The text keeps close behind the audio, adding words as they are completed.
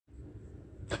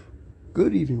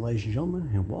Good evening, ladies and gentlemen,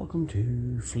 and welcome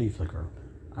to Flea Flicker.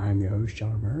 I'm your host,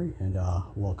 John Murray, and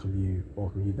welcome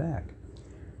you back.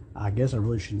 I guess I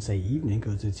really shouldn't say evening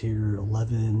because it's here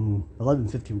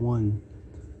 11:51.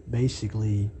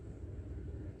 Basically,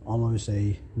 almost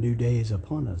a new day is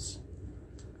upon us.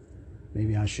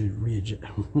 Maybe I should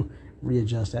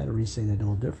readjust that or re-say that a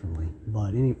little differently.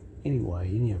 But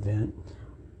anyway, any event,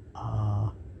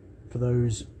 for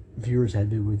those viewers that have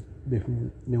been with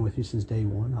me since day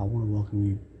one, I want to welcome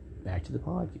you back to my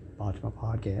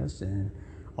podcast, and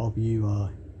hope you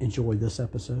enjoyed this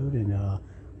episode, and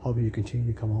hope you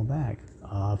continue to come on back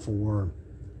for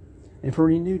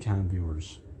any new time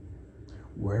viewers,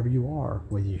 wherever you are,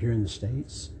 whether you're here in the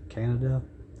States, Canada,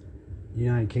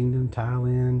 United Kingdom,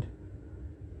 Thailand,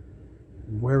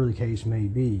 wherever the case may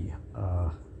be.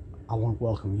 I want to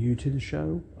welcome you to the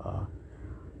show.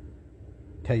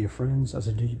 Tell your friends. I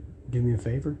said, do me a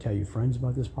favor. Tell your friends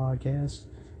about this podcast.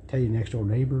 Tell your next door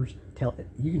neighbors.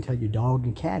 You can tell your dog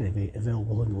and cat if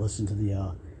available and listen to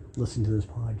this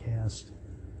podcast.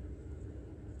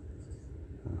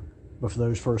 But for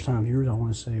those first time viewers, I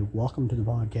want to say welcome to the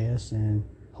podcast and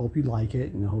hope you like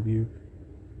it, and I hope you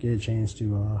get a chance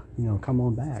to come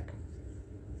on back.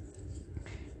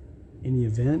 In the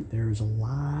event, there's a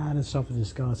lot of stuff to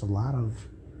discuss.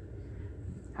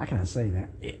 How can I say that?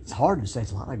 It's hard to say.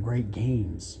 It's a lot of great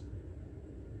games.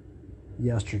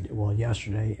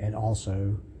 Yesterday and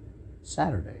also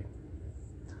Saturday.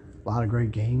 A lot of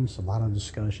great games, a lot of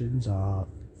discussions.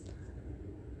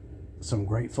 Some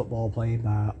great football played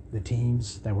by the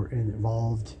teams that were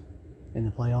involved in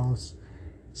the playoffs.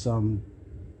 Some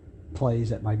plays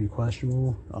that might be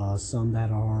questionable. Some that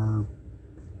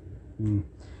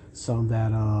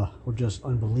were just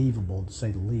unbelievable, to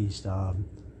say the least.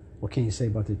 What can you say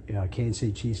about the Kansas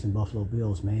City Chiefs and Buffalo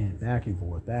Bills? Man, back and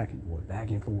forth.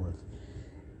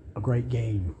 A great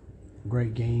game.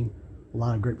 A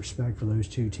lot of great respect for those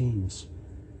two teams.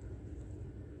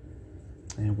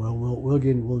 And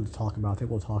we'll talk about that.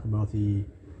 We'll talk about the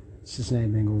Cincinnati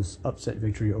Bengals upset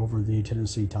victory over the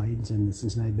Tennessee Titans and the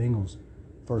Cincinnati Bengals.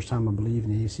 First time, I believe,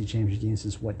 in the AFC Championship game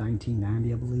since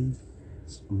 1990, I believe.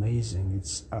 It's amazing.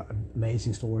 It's an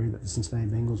amazing story that the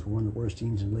Cincinnati Bengals were one of the worst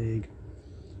teams in the league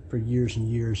for years and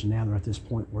years, and now they're at this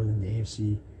point where they're in the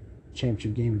AFC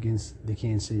Championship game against the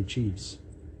Kansas City Chiefs.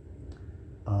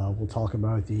 We'll talk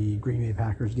about the Green Bay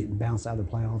Packers getting bounced out of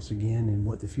the playoffs again and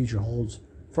what the future holds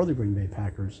for the Green Bay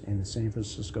Packers, and the San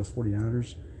Francisco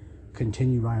 49ers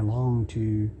continue right along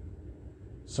to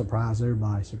surprise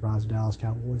everybody, surprise the Dallas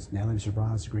Cowboys. Now they've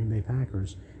surprised the Green Bay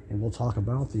Packers, and we'll talk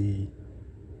about the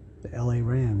LA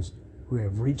Rams, who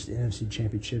have reached the NFC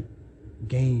Championship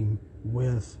game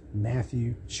with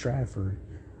Matthew Stafford,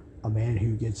 a man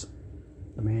who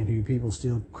people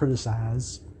still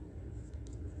criticize,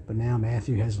 but now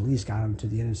Matthew has at least got him to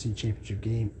the NFC Championship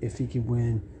game. If he can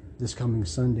win this coming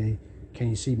Sunday, can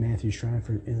you see Matthew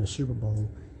Stafford in the Super Bowl?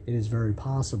 It is very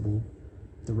possible.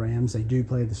 The Rams, they do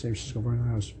play the San Francisco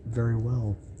 49ers very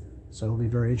well, so it'll be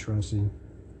very interesting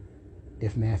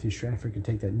if Matthew Stafford can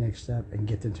take that next step and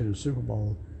get them to the Super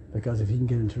Bowl. Because if he can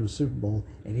get into the Super Bowl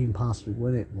and even possibly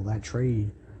win it, well, that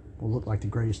trade will look like the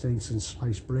greatest thing since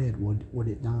sliced bread, would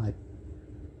it not?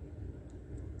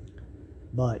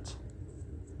 But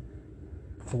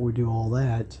before we do all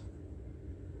that,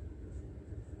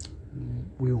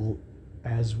 we will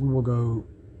go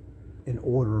in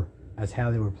order as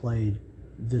how they were played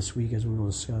this week, as we will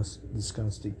discuss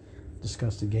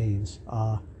the games.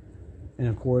 And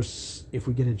of course, if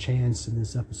we get a chance in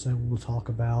this episode, we'll talk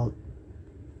about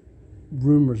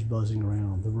rumors buzzing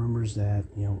around. The rumors that,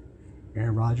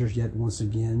 Aaron Rodgers, yet once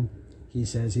again, he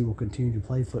says he will continue to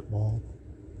play football.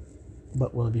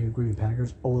 But will it be with Green Bay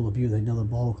Packers, or will it be with another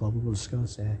ball club? We will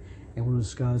discuss that. And we'll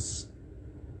discuss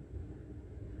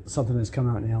something that's come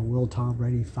out now. Will Tom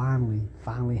Brady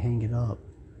finally hang it up?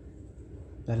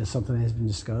 That is something that has been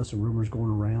discussed, and rumors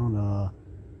going around.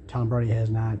 Tom Brady has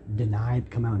not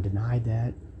come out and denied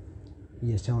that.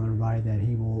 He is telling everybody that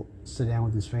he will sit down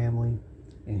with his family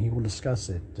and he will discuss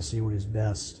it to see what is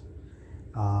best.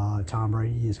 Tom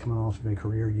Brady is coming off of a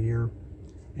career year,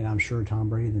 and I'm sure Tom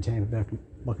Brady and the Tampa Bay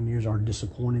Buccaneers are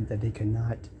disappointed that they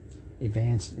cannot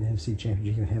advance in the NFC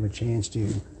Championship and have a chance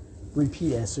to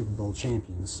repeat as Super Bowl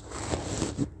champions.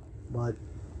 But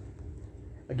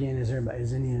again, as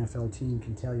any NFL team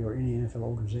can tell you, or any NFL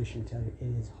organization can tell you,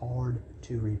 it is hard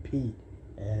to repeat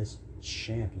as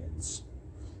champions.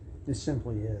 It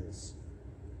simply is.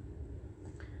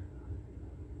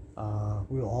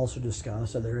 We will also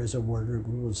discuss, there is a word,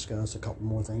 we will discuss a couple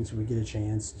more things when we get a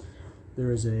chance.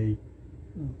 There is a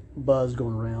buzz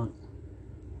going around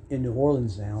in New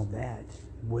Orleans now that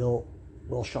will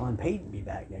will Sean Payton be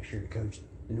back next year to coach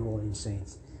the New Orleans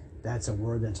Saints? That's a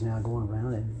word that's now going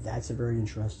around, and that's a very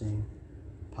interesting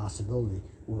possibility.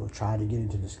 We'll try to get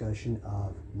into discussion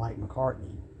of Mike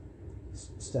McCartney.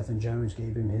 Stephen Jones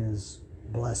gave him his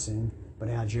blessing, but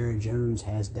now Jerry Jones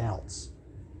has doubts.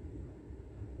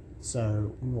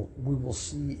 So we will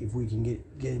see if we can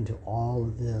get into all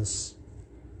of this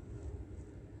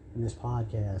in this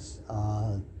podcast.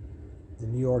 The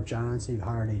New York Giants have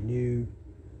hired a new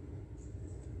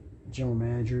general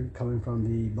manager coming from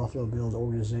the Buffalo Bills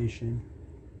organization,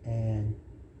 and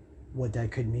what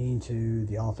that could mean to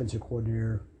the offensive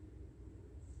coordinator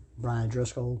Brian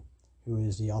Driscoll, who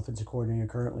is the offensive coordinator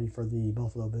currently for the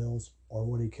Buffalo Bills, or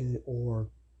what he could, or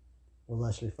will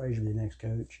Leslie Frazier be the next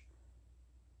coach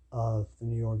of the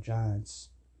New York Giants?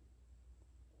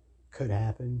 Could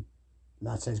happen.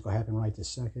 Not saying it's going to happen right this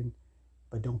second,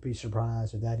 but don't be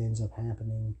surprised if that ends up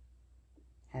happening.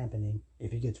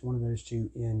 If he gets one of those two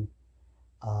in,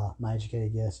 my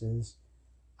educated guess is,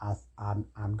 I'm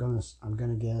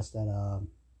gonna guess that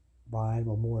Brian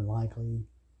will more than likely,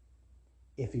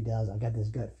 if he does, I got this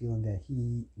gut feeling that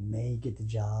he may get the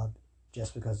job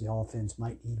just because the offense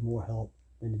might need more help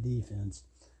than the defense.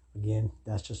 Again,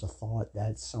 that's just a thought.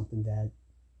 That's something that,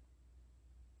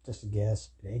 just a guess,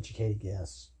 an educated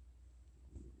guess.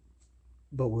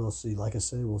 But we'll see. Like I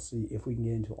said, we'll see if we can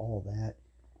get into all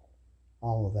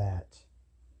of that.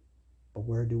 But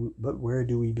where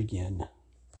do we begin?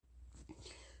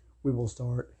 We will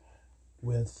start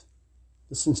with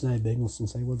the Cincinnati Bengals,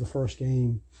 since they were the first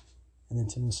game, and then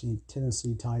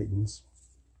Tennessee Titans.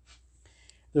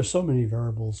 There's so many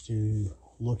variables to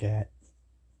look at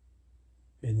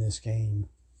in this game.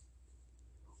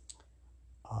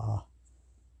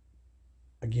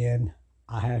 Again,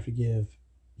 I have to give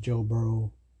Joe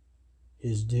Burrow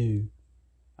his due.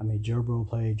 I mean, Joe Burrow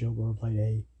played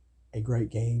a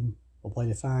great game. Well,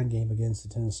 played a fine game against the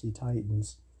Tennessee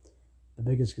Titans. The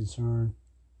biggest concern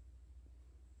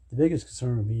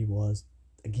of me was,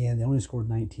 again, they only scored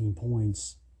 19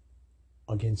 points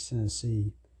against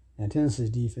Tennessee. Now,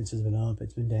 Tennessee's defense has been up.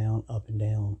 It's been down, up and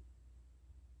down.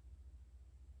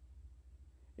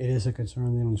 It is a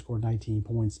concern they only scored 19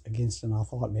 points against them. I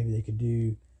thought maybe they could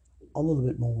do a little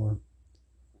bit more.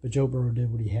 But Joe Burrow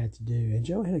did what he had to do. And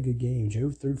Joe had a good game.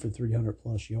 Joe threw for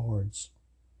 300-plus yards.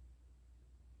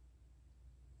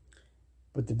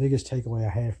 But the biggest takeaway I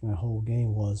had from that whole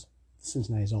game was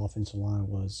Cincinnati's offensive line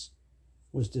was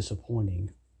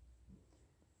disappointing.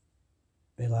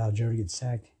 They allowed Joe to get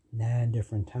sacked 9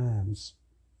 different times.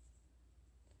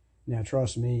 Now,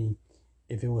 trust me,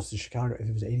 if it was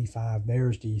 85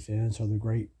 Bears defense or the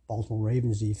great Baltimore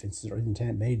Ravens defenses or even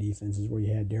Tampa Bay defenses where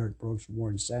you had Derek Brooks,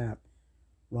 Warren Sapp,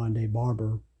 Rondé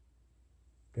Barber,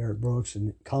 Derek Brooks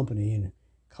and company,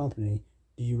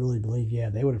 do you really believe,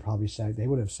 they would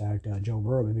have sacked Joe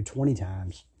Burrow maybe 20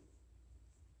 times.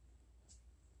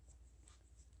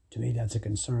 To me, that's a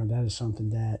concern. That is something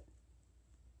that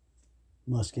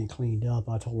must get cleaned up.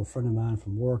 I told a friend of mine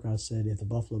from work, I said, if the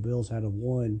Buffalo Bills had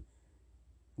won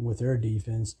with their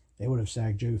defense, they would have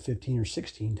sacked Joe 15 or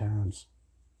 16 times.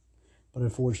 But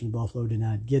unfortunately, Buffalo did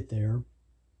not get there.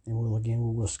 And we'll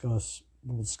discuss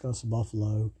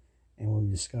Buffalo, and we'll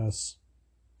discuss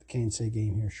the Kansas City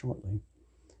game here shortly.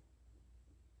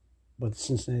 But the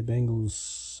Cincinnati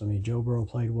Bengals, Joe Burrow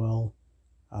played well.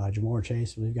 Ja'Marr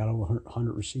Chase, I believe, got over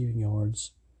 100 receiving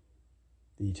yards.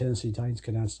 The Tennessee Titans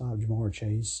could not stop Ja'Marr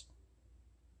Chase.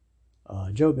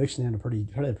 Joe Mixon had a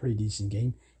pretty decent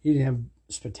game. He didn't have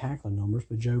spectacular numbers,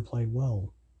 but Joe played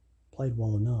well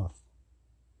enough.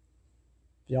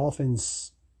 The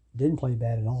offense didn't play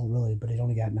bad at all, really, but it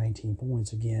only got 19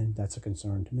 points. Again, that's a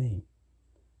concern to me.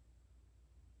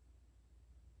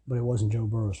 But it wasn't Joe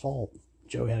Burrow's fault.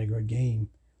 Joe had a good game.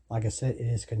 Like I said, it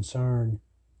is a concern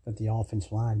that the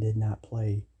offensive line did not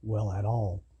play well at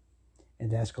all. And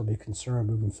that's going to be a concern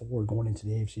moving forward going into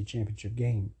the AFC Championship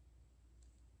game.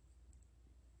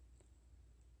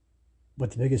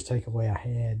 But the biggest takeaway I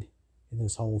had in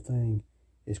this whole thing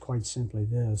is quite simply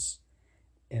this,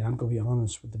 and I'm going to be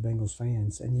honest with the Bengals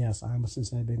fans. And yes, I'm a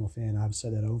Cincinnati Bengals fan. I've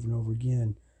said that over and over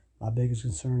again. My biggest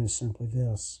concern is simply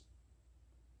this.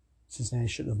 Cincinnati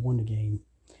shouldn't have won the game.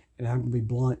 And I'm going to be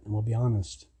blunt and we'll be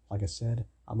honest. Like I said,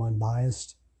 I'm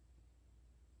unbiased.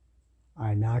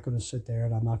 I'm not going to sit there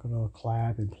and I'm not going to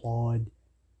clap and applaud.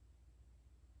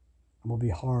 I'm going to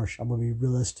be harsh. I'm going to be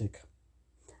realistic.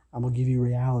 I'm going to give you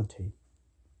reality.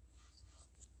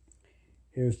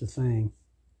 Here's the thing.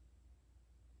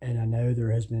 And I know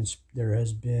there has been,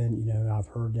 I've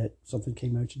heard that something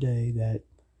came out today that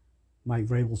Mike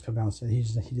Vrabel's come out and said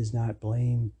he does not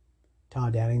blame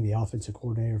Todd Downing, the offensive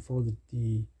coordinator for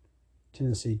the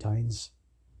Tennessee Titans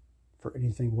for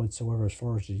anything whatsoever as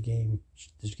far as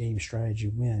this game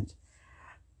strategy went.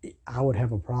 I would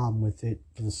have a problem with it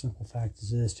for the simple fact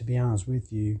is this, to be honest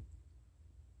with you.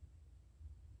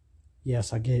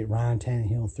 Yes, I get it. Ryan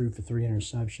Tannehill threw for 3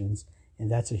 interceptions, and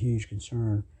that's a huge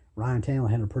concern. Ryan Tannehill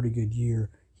had a pretty good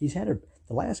year. The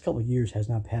last couple of years have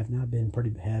not been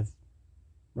pretty.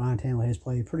 Ryan Tannehill has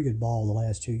played pretty good ball the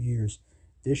last 2 years.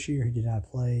 This year he did not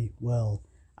play well.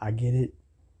 I get it.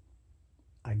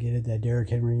 I get it that Derrick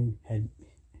Henry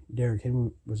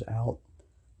was out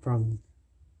from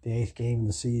the 8th game of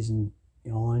the season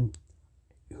on.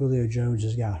 Julio Jones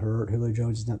just got hurt. Julio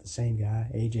Jones is not the same guy.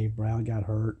 A.J. Brown got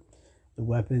hurt. The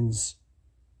weapons,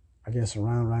 I guess,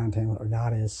 around Ryan Tannehill are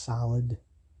not as solid.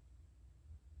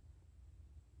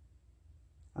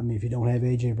 I mean, if you don't have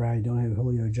A.J. Brown, you don't have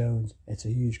Julio Jones, it's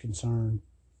a huge concern.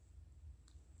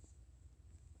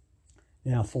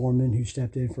 Now, Foreman, who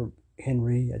stepped in for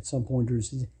Henry at some point during the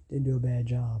season, didn't do a bad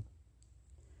job.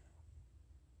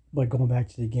 But going back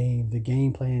to the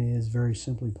game plan is very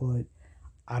simply put,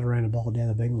 I'd ran the ball down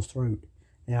the Bengals' throat.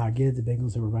 Now, I get it, the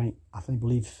Bengals were ranked, I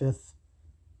believe 5th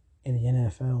in the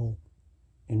NFL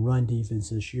in run defense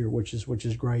this year, which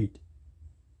is great.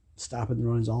 Stopping the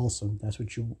run is awesome. That's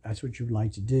what you'd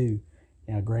like to do.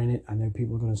 Now, granted, I know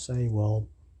people are going to say, well,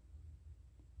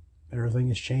 everything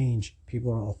has changed.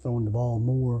 People are throwing the ball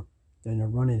more than they're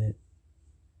running it.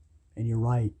 And you're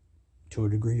right. To a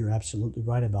degree, you're absolutely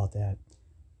right about that.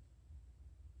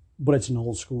 But it's an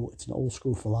old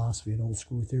school philosophy, an old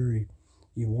school theory.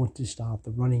 You want to stop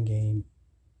the running game.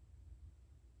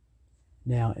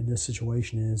 Now, in this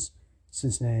situation is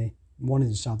Cincinnati wanted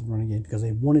to stop the running game because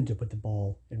they wanted to put the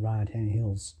ball in Ryan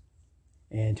Tannehill's.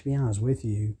 And to be honest with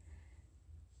you,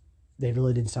 they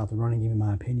really didn't stop the running game, in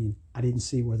my opinion. I didn't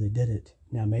see where they did it.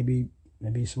 Now, maybe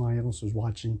somebody else was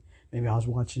watching. Maybe I was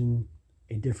watching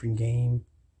a different game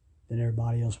than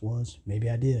everybody else was. Maybe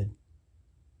I did.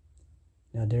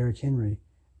 Now, Derrick Henry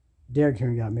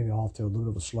got maybe off to a little bit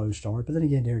of a slow start. But then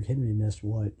again, Derrick Henry missed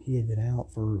what? He had been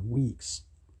out for weeks.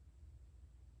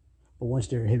 But once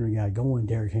Derrick Henry got going,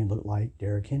 Derrick Henry looked like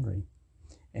Derrick Henry.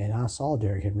 And I saw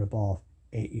Derrick Henry rip off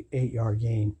 8-yard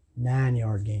gain,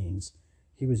 9-yard gains.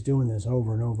 He was doing this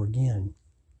over and over again.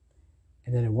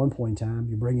 And then at one point in time,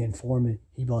 you bring in Foreman,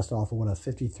 he bust off a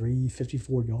 53,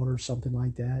 54-yarder, something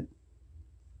like that.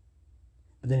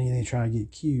 But then they try to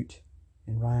get cute,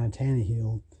 and Ryan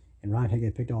Tannehill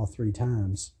got picked off 3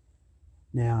 times.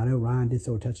 Now, I know Ryan did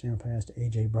throw a touchdown pass to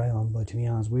A.J. Brown, but to be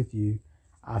honest with you,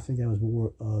 I think that was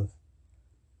more of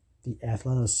the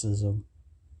athleticism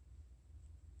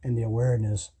and the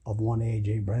awareness of one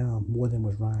A.J. Brown more than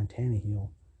was Ryan Tannehill.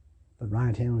 But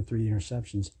Ryan Tannehill with 3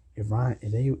 interceptions. If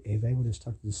they would have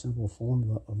stuck to the simple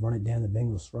formula of run it down the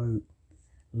Bengals' throat,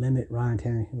 limit Ryan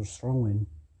Tannehill's throwing,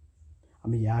 I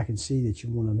mean, yeah, I can see that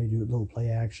you want to maybe do a little play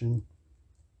action,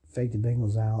 fake the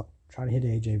Bengals out, try to hit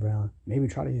A.J. Brown, maybe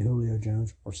try to hit Julio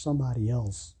Jones or somebody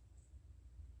else.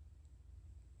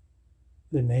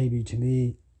 Then maybe, to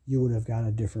me, you would have got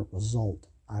a different result.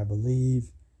 I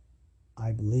believe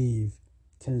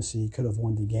Tennessee could have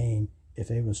won the game if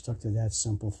they would have stuck to that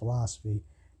simple philosophy.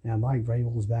 Now, Mike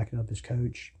Vrabel is backing up his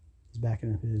coach. He's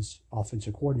backing up his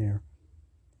offensive coordinator.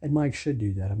 And Mike should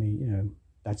do that. I mean,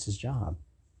 that's his job.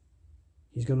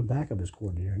 He's going to back up his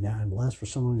coordinator. Now, unless for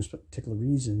some particular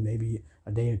reason, maybe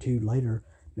a day or two later,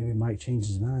 maybe Mike changes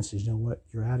his mind and says, you know what,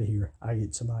 you're out of here. I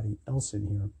get somebody else in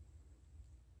here.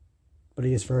 But it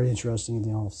gets very interesting in the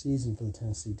offseason for the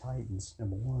Tennessee Titans.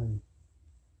 Number one,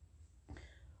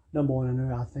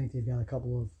 I think they've got a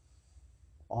couple of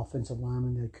offensive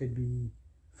linemen that could be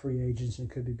free agents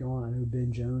and could be gone. I know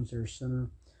Ben Jones, their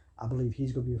center, I believe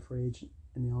he's going to be a free agent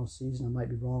in the offseason. I might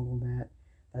be wrong on that.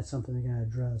 That's something they got to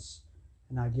address.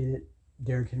 And I get it.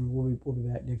 Derrick Henry will be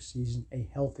back next season. A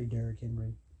healthy Derrick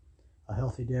Henry. A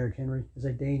healthy Derrick Henry is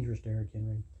a dangerous Derrick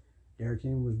Henry. Derrick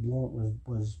Henry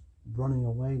was running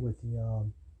away with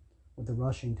the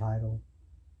rushing title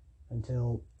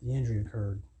until the injury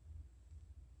occurred.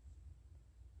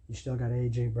 You still got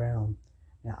A.J. Brown.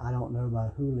 Now, I don't know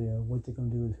about Julio, what they're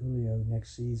going to do with Julio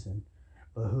next season.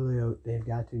 But Julio's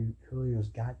got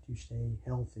to stay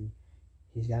healthy.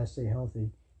 He's got to stay healthy.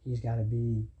 He's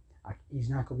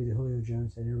not going to be the Julio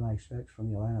Jones that everybody expects from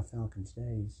the Atlanta Falcons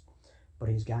days. But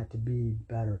he's got to be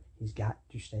better. He's got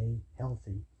to stay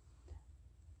healthy.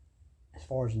 As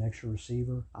far as an extra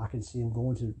receiver, I can see him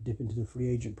going to dip into the free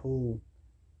agent pool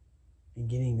and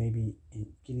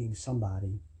getting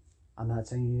somebody. I'm not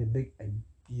saying you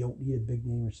don't need a big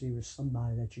name receiver,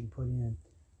 somebody that you can put in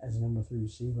as a number 3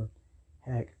 receiver.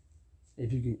 Heck,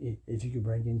 if you could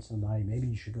bring in somebody, maybe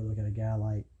you should go look at a guy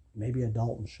like Maybe a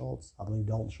Dalton Schultz. I believe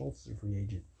Dalton Schultz is a free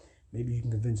agent. Maybe you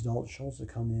can convince Dalton Schultz to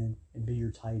come in and be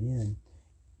your tight end.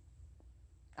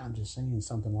 I'm just saying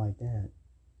something like that.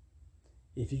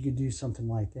 If you could do something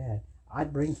like that,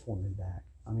 I'd bring Foreman back.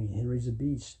 I mean, Henry's a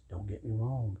beast. Don't get me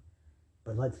wrong.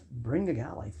 But let's bring a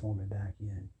guy like Foreman back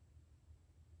in.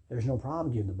 There's no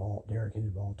problem giving Derrick Henry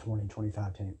the ball 20,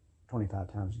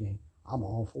 25 times a game. I'm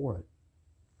all for it.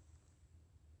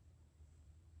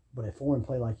 But if Foreman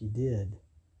played like he did,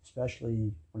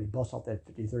 especially when he bust off that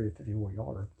 53 or 54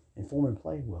 yarder, and Foreman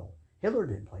played well, Hiller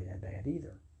didn't play that bad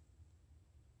either.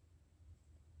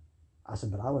 I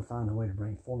said, but I would find a way to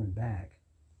bring Foreman back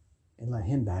and let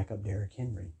him back up Derrick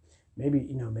Henry.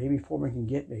 Maybe Foreman can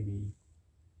get maybe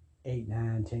 8,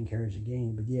 9, 10 carries a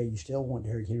game, but yeah, you still want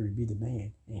Derrick Henry to be the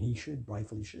man, and he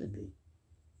rightfully should be.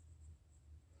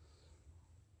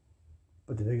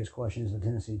 But the biggest question is the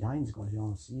Tennessee Titans going to do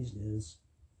on the season is,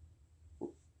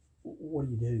 what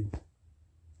do you do?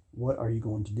 What are you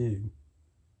going to do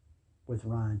with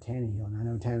Ryan Tannehill? And I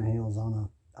know Tannehill's on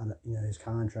his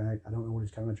contract. I don't know what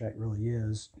his contract really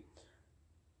is,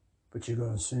 but you're going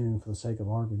to assume, for the sake of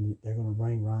argument, they're going to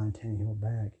bring Ryan Tannehill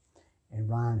back, and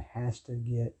Ryan has to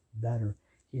get better.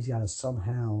 He's got to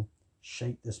somehow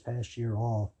shake this past year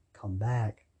off, come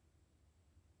back,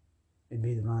 and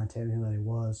be the Ryan Tannehill that he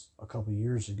was a couple of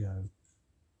years ago.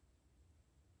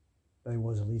 But he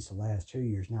was at least the last 2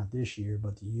 years, not this year,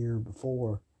 but the year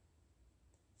before.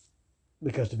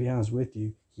 Because to be honest with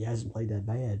you, he hasn't played that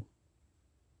bad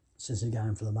since they got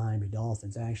him for the Miami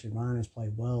Dolphins. Actually, Ryan has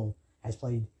played well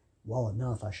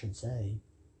enough, I should say.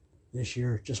 This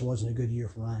year just wasn't a good year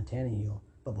for Ryan Tannehill.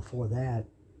 But before that,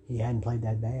 he hadn't played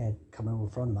that bad coming over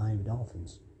from the Miami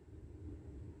Dolphins.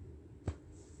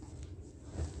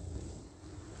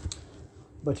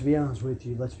 But to be honest with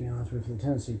you, let's be honest with you, the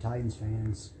Tennessee Titans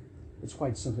fans, it's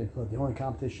quite simply put, the only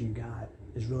competition you got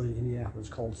is really the Indianapolis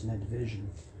Colts in that division.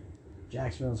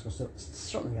 Jacksonville's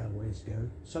certainly got a ways to go.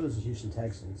 So does the Houston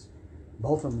Texans.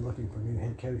 Both of them looking for new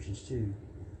head coaches too.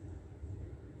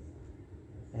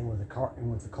 And with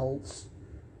the Colts,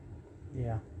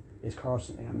 yeah, it's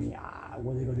Carson. I mean,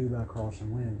 what are they going to do about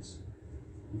Carson Wentz?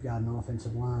 You've got an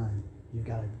offensive line. You've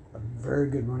got a very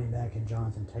good running back in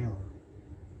Jonathan Taylor.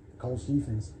 The Colts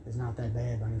defense is not that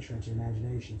bad by any stretch of the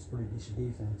imagination. It's a pretty decent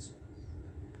defense.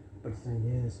 But the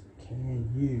thing is,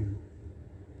 can you?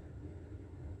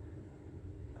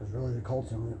 Because really the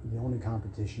Colts are the only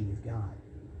competition you've got.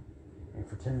 And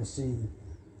for Tennessee,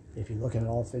 if you look at the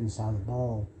offense side of the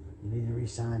ball, you need to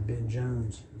re-sign Ben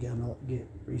Jones.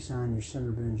 Re-sign your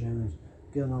center Ben Jones.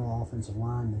 Get another offensive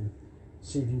lineman.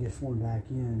 See if you can get Foreman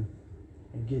back in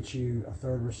and get you a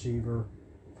third receiver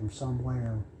from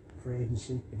somewhere for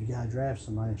agency. If you got to draft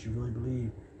somebody that you really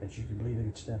believe they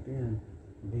could step in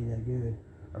and be that good,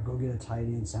 or go get a tight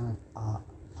end, sign a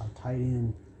tight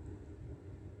end.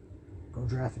 Go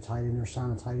draft a tight end or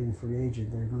sign a tight end free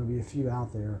agent. There are going to be a few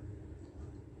out there.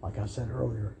 Like I said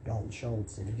earlier, Dalton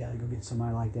Schultz. If you got to go get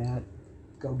somebody like that,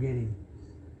 go get him.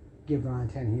 Give Ryan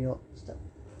Tannehill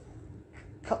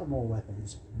a couple more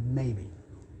weapons, maybe.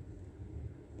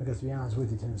 Because to be honest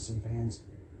with you, Tennessee fans,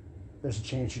 there's a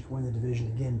chance you can win the division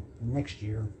again next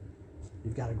year.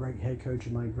 You've got a great head coach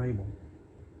in Mike Vrabel.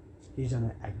 He's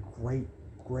done a great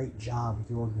job with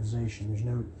the organization.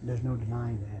 There's no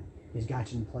denying that. He's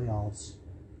got you in the playoffs.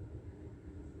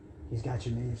 He's got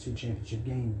you in the AFC Championship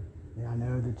game. And I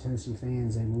know the Tennessee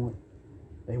fans,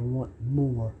 they want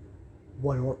more.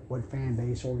 What fan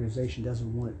base organization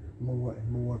doesn't want more and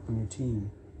more from your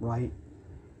team, right?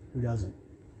 Who doesn't?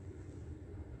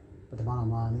 But the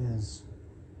bottom line is,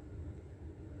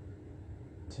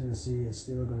 Tennessee is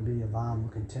still going to be a viable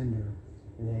contender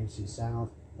in the AFC South,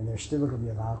 and they're still going to be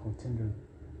a viable contender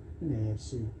in the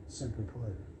AFC, simply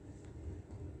put.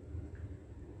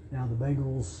 Now the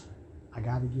Bengals, I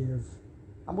have to give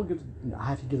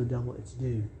the devil its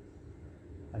due.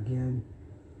 Again,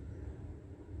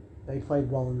 they played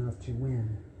well enough to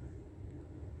win.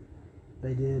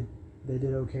 They did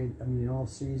okay. I mean, the off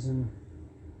season,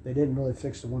 they didn't really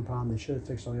fix the one problem they should have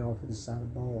fixed on the offensive side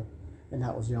of the ball, and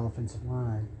that was the offensive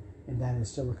line. And that is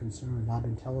still a concern. I've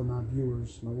been telling my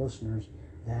viewers, my listeners,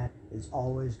 that is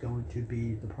always going to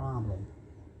be the problem.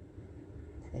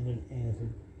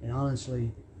 And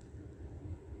honestly,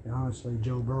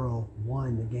 Joe Burrow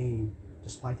won the game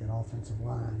despite that offensive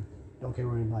line. Don't care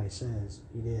what anybody says.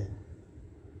 He did.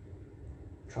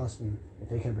 Trust me, if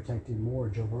they could have protected him more,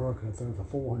 Joe Burrow could have thrown for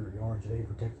 400 yards if they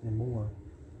protected him more.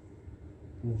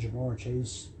 And Jamar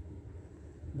Chase,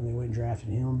 when they went and drafted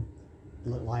him, it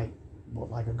looked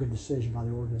like a good decision by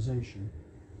the organization.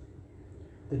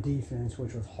 The defense,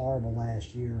 which was horrible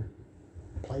last year,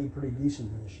 played pretty decent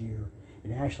this year.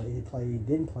 And actually,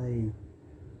 didn't play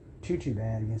too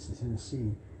bad against the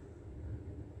Tennessee.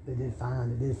 They did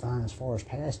fine. They did fine as far as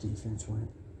pass defense went,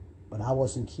 but I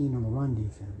wasn't keen on the run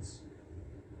defense.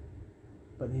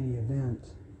 But in any event,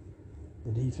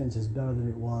 the defense is better than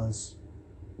it was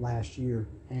last year,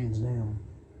 hands down.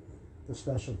 The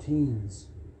special teams,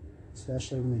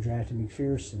 especially when they drafted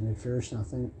McPherson. McPherson, I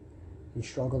think, he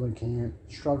struggled in camp,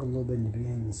 struggled a little bit in the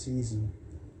beginning of the season.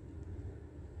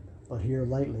 But here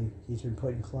lately, he's been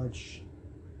putting clutch.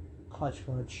 He's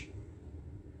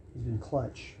been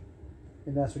clutch.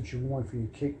 And that's what you want for your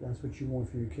kick. That's what you want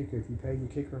for your kicker. If you pay your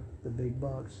kicker the big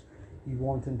bucks, you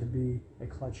want them to be a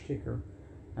clutch kicker.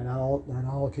 And not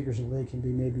all kickers in the league can be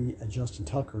maybe a Justin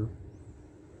Tucker.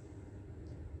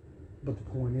 But the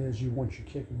point is, you want your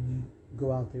kicker. You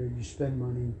go out there, you spend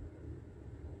money.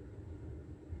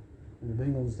 And the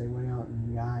Bengals, they went out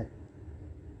and got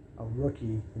a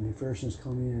rookie, and McPherson's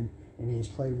come in, and he's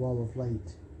played well of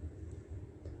late.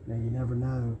 Now, you never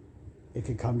know. It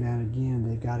could come down again.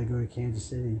 They've got to go to Kansas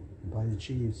City and play the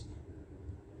Chiefs.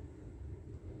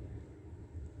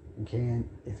 And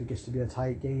if it gets to be a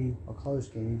tight game, a close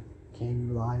game, can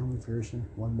you rely on McPherson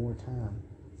one more time?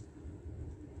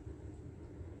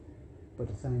 But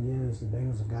the thing is, the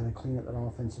Bengals have got to clean up that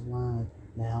offensive line.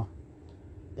 Now,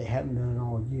 they haven't done it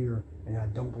all year, and I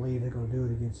don't believe they're going to do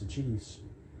it against the Chiefs.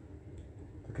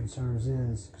 The concern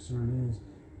is,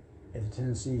 if the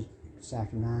Tennessee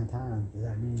sack them 9 times, does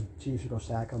that mean the Chiefs are going to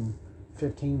sack them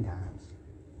 15 times?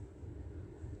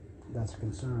 That's a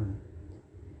concern.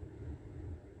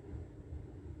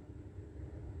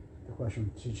 The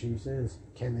question to the Chiefs is,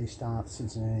 can they stop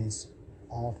Cincinnati's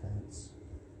offense?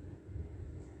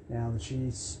 Now,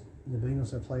 the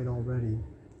Bengals have played already,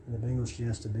 and the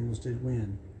Bengals did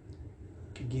win.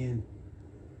 Again,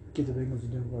 give the Bengals to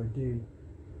do what they do,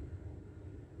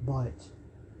 but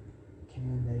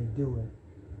can they do it?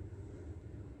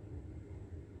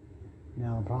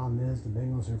 Now, the problem is the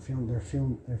Bengals are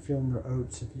feeling their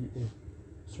oats, if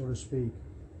so to speak.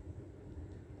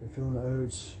 They're feeling the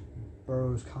oats.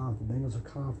 Burrow's confident. The Bengals are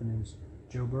confident.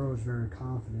 Joe Burrow is very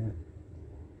confident.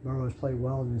 Burrow has played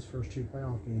well in his first 2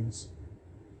 playoff games.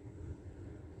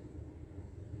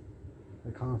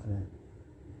 They're confident.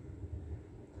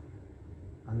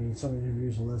 I mean, some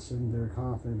interviews I listen, they're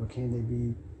confident, but can they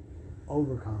be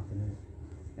overconfident?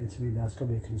 And to me, that's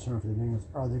going to be a concern for the Bengals.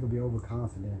 Are they going to be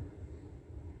overconfident?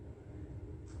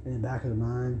 In the back of the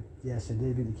mind, yes, they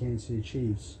did beat the Kansas City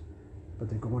Chiefs, but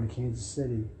they're going to Kansas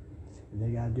City, and they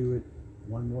got to do it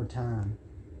one more time.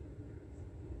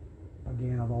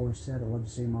 Again, I've always said I'd love to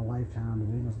see in my lifetime the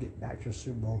Bengals get back to a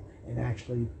Super Bowl and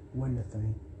actually win the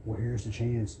thing. Well, here's the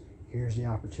chance. Here's the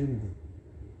opportunity.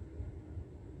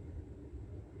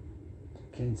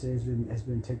 Kansas City has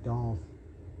been ticked off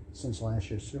since last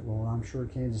year's Super Bowl. I'm sure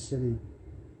Kansas City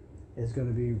is going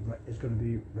to be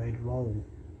ready to roll.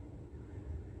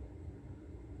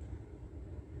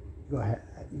 You're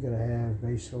going to have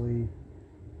basically,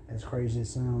 as crazy as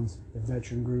it sounds, the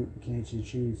veteran group, the Kansas City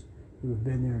Chiefs, who have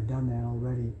been there and done that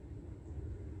already.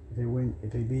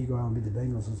 If they go out and beat the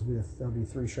Bengals, there'll be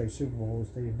 3 straight Super Bowls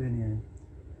they have been in.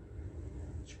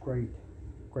 It's great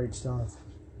stuff.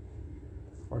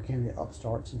 Or can the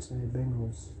upstart Cincinnati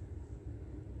Bengals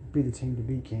be the team to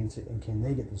beat Kansas City, and can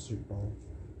they get the Super Bowl?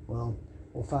 Well,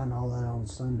 we'll find all that out on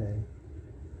Sunday.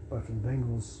 But for the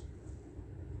Bengals,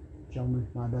 gentlemen,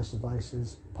 my best advice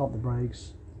is pump the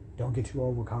brakes. Don't get too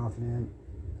overconfident.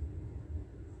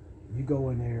 You go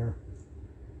in there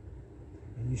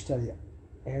and you study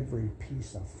every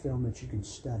piece of film that you can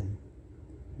study.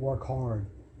 Work hard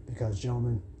because,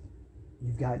 gentlemen,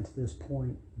 you've gotten to this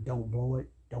point. Don't blow it.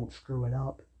 Don't screw it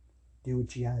up. Do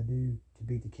what you got to do to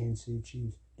beat the Kansas City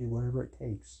Chiefs. Do whatever it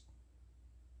takes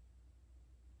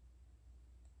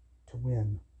to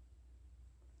win.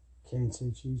 Kansas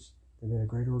City Chiefs, they've been a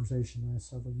great organization the last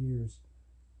several years.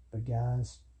 But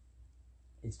guys,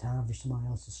 it's time for somebody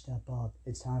else to step up.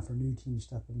 It's time for a new team to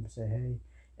step up and say, hey,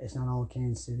 it's not all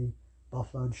Kansas City.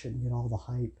 Buffalo shouldn't get all the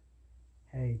hype.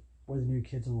 Hey, we're the new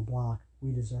kids on the block.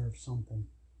 We deserve something.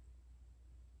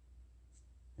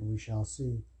 And we shall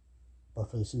see.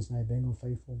 But for the Cincinnati Bengals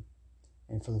faithful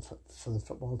and for the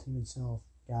football team itself,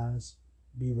 guys,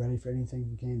 be ready for anything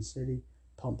from Kansas City.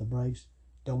 Pump the brakes.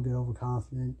 Don't get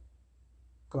overconfident.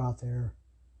 Go out there.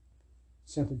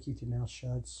 Simply keep your mouth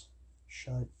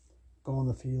shut. Go on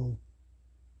the field.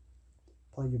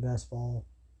 Play your best ball.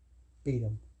 Beat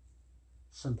them.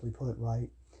 Simply put, right?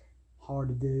 Hard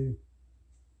to do.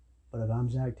 But if I'm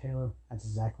Zach Taylor, that's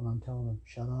exactly what I'm telling them.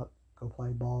 Shut up. Go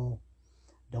play ball.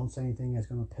 Don't say anything that's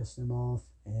going to piss them off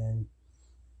and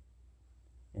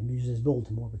use this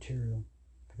bulletin board material.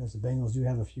 because the Bengals do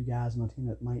have a few guys on the team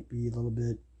that might be a little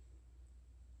bit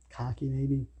cocky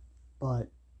maybe. But,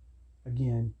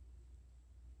 again,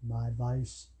 my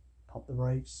advice, pump the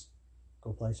brakes,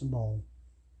 go play some ball,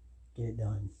 get it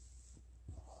done.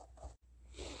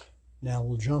 Now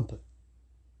we'll jump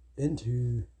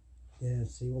into the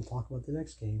NFC. We'll talk about the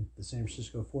next game, the San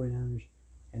Francisco 49ers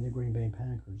and the Green Bay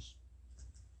Packers.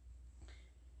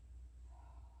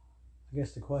 I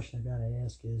guess the question I got to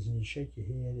ask is, and you shake your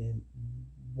head, and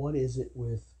what is it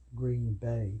with Green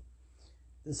Bay?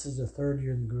 This is the third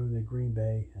year in the row that Green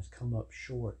Bay has come up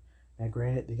short. Now,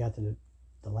 granted, they got the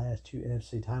last two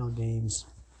NFC title games,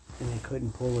 and they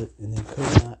couldn't pull it, and they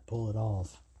could not pull it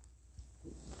off.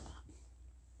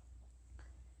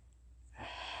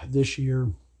 This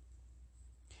year,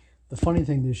 the funny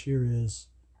thing this year is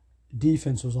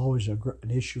defense was always an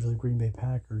issue for the Green Bay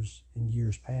Packers in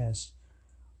years past.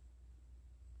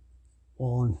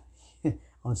 Well,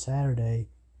 on Saturday,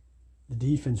 the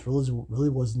defense really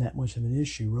wasn't that much of an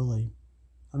issue, really.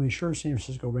 I mean, sure, San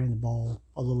Francisco ran the ball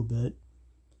a little bit,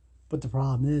 but the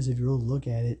problem is, if you really look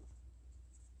at it,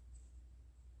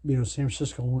 San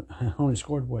Francisco only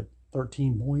scored,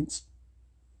 13 points?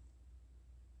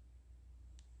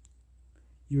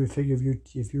 You would figure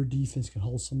if your defense can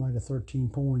hold somebody to 13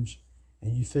 points,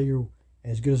 and you figure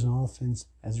as good as an offense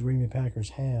as the Green Bay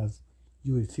Packers have,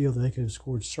 you would feel that they could have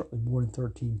scored certainly more than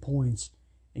 13 points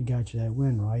and got you that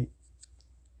win, right?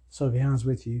 So to be honest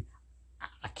with you,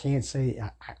 I can't say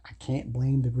I can't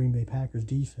blame the Green Bay Packers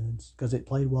defense because it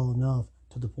played well enough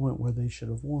to the point where they should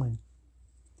have won.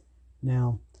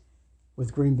 Now,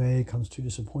 with Green Bay comes two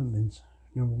disappointments.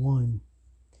 Number one,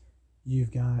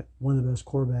 you've got one of the best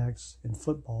quarterbacks in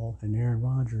football in Aaron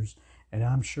Rodgers, and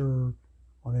I'm sure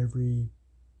on every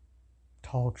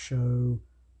talk show,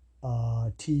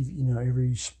 TV,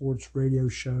 every sports radio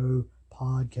show,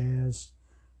 podcast,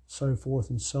 so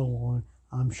forth and so on,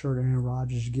 I'm sure Aaron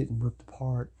Rodgers is getting ripped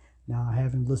apart. Now, I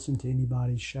haven't listened to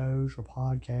anybody's shows or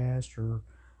podcasts or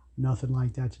nothing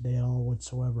like that today at all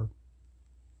whatsoever.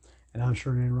 And I'm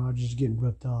sure Aaron Rodgers is getting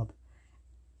ripped up.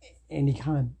 And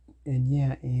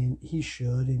and he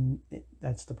should, and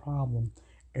that's the problem.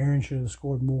 Aaron should have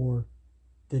scored more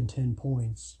than 10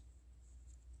 points.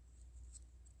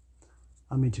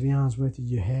 I mean, to be honest with you,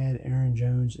 you had Aaron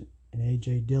Jones and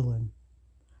A.J. Dillon.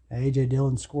 Now, A.J.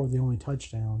 Dillon scored the only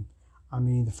touchdown. I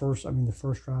mean, the first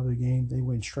drive of the game, they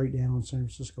went straight down on San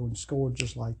Francisco and scored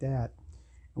just like that.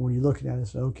 And when you're looking at it,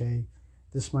 it's okay,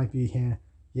 this might be,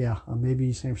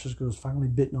 maybe San Francisco is finally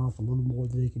bitten off a little more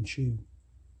than they can chew.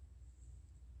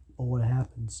 But what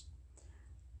happens?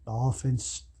 The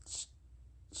offense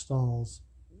stalls.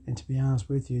 And to be honest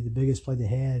with you, the biggest play they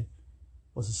had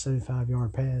was a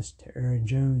 75-yard pass to Aaron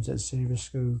Jones that San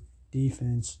Francisco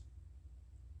defense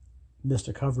missed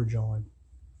a coverage on.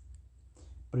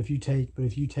 But if you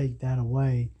take that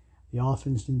away, the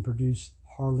offense didn't produce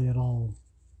hardly at all.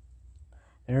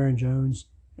 Aaron Jones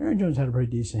had a pretty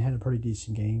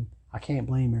decent game. I can't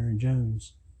blame Aaron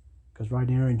Jones because right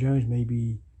now Aaron Jones may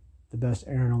be the best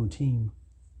Aaron on the team.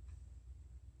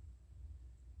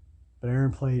 But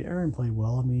Aaron played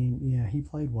well. I mean, yeah, he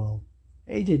played well.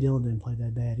 A.J. Dillon didn't play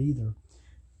that bad either.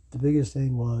 The biggest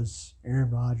thing was Aaron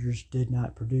Rodgers did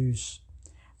not produce.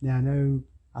 Now,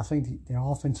 I think the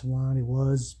offensive line, it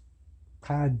was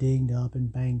kind of dinged up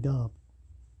and banged up.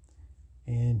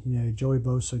 And, Joey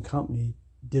Bosa and company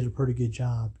did a good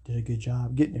job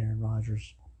getting Aaron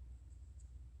Rodgers.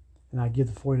 And I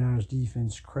give the 49ers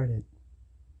defense credit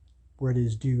where it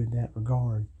is due in that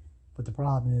regard. But the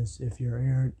problem is, if you're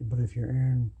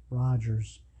Aaron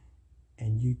Rodgers,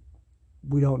 and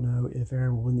we don't know if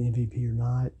Aaron will win the MVP or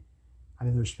not. I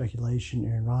know there's speculation,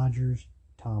 Aaron Rodgers,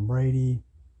 Tom Brady.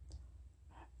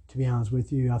 To be honest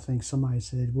with you, I think somebody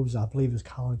said, I believe it was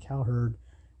Colin Cowherd,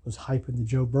 was hyping the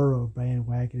Joe Burrow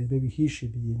bandwagon, and maybe he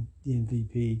should be the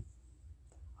MVP.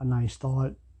 A nice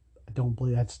thought. I don't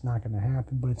believe that's not going to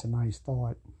happen, but it's a nice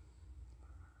thought.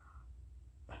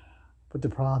 But the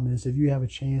problem is, if you have a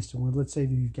chance to win, let's say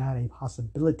if you've got a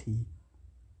possibility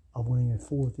of winning a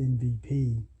fourth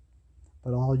MVP,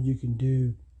 but all you can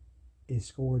do is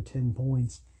score 10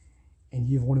 points, and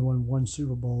you've only won one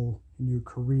Super Bowl in your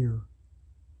career.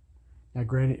 Now,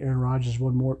 granted, Aaron Rodgers is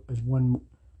one more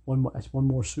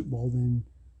Super Bowl than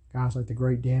guys like the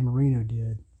great Dan Marino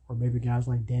did, or maybe guys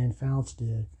like Dan Fouts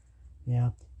did.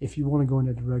 Yeah, if you want to go in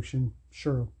that direction,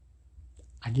 sure,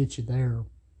 I get you there.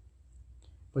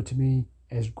 But to me,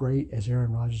 as great as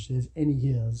Aaron Rodgers is, and he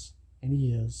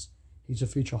is, he's a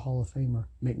future Hall of Famer.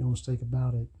 Make no mistake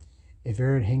about it. If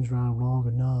Aaron hangs around long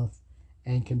enough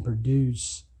and can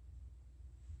produce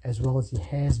as well as he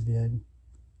has been,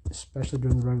 especially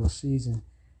during the regular season,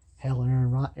 Hell,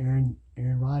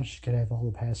 Aaron Rodgers could have all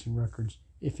the passing records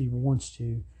if he wants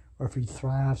to, or if he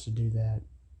thrives to do that.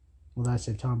 Well, that's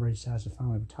if Tom Brady decides to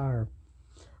finally retire.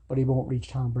 But he won't reach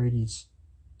Tom Brady's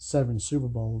 7 Super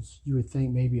Bowls. You would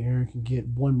think maybe Aaron can get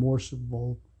one more Super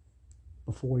Bowl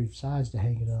before he decides to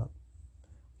hang it up.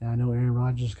 Now, I know Aaron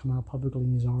Rodgers has come out publicly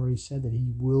and he's already said that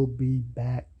he will be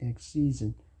back next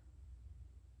season.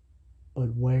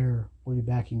 But where? Will he be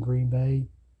back in Green Bay?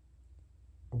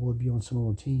 Or will it be on some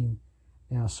other team?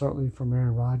 Now, certainly from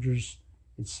Aaron Rodgers,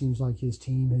 it seems like his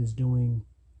team is doing,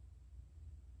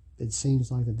 it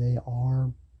seems like that they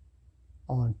are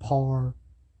on par.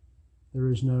 There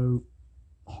is no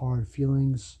hard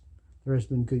feelings. There has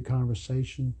been good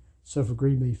conversation. So for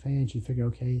Green Bay fans, you figure,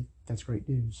 okay, that's great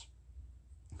news.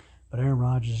 But Aaron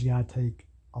Rodgers has got to take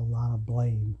a lot of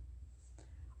blame.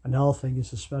 Another thing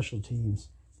is the special teams.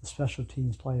 The special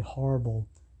teams play horrible.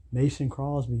 Mason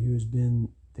Crosby, who has been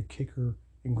the kicker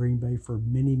in Green Bay for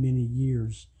many, many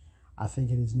years, I think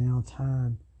it is now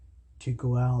time to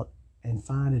go out and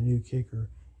find a new kicker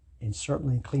and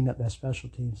certainly clean up that special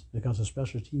teams, because the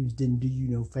special teams didn't do you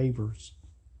no favors.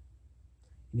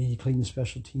 You need to clean the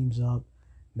special teams up.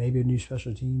 Maybe a new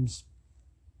special teams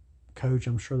coach,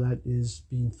 I'm sure that is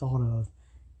being thought of.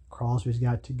 Crosby's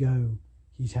got to go.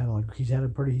 He's had a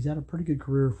pretty good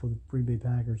career for the Green Bay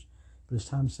Packers, but it's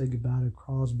time to say goodbye to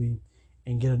Crosby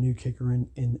and get a new kicker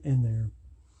in there.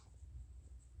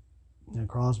 Now,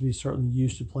 Crosby certainly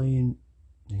used to playing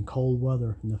in cold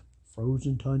weather in the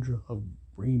frozen tundra of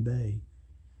Green Bay,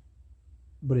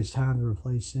 but it's time to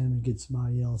replace him and get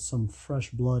somebody else, some fresh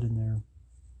blood in there.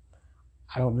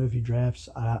 I don't know if he drafts.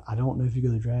 I don't know if you go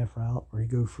the draft route or you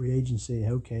go free agency.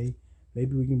 Okay,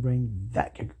 maybe we can bring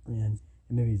that kicker in,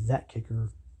 and maybe that kicker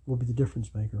will be the difference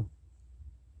maker.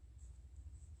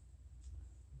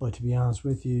 But to be honest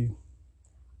with you,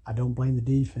 I don't blame the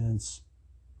defense.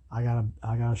 I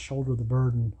gotta shoulder the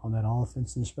burden on that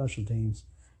offense and special teams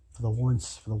for the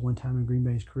one time in Green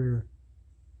Bay's career.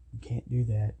 You can't do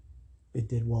that. It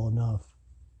did well enough.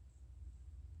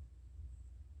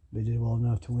 They did well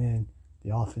enough to win.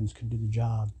 The offense can do the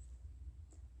job.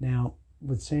 Now,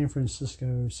 with San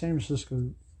Francisco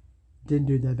didn't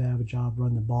do that bad of a job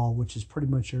running the ball, which is pretty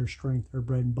much their strength, their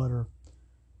bread and butter.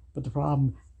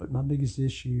 But my biggest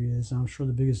issue is, I'm sure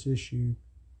the biggest issue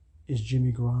is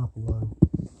Jimmy Garoppolo.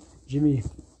 Jimmy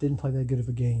didn't play that good of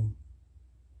a game.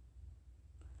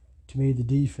 To me, the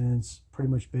defense pretty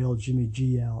much bailed Jimmy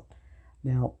G out.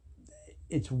 Now,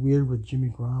 it's weird with Jimmy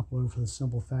Garoppolo for the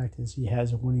simple fact is he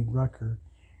has a winning record.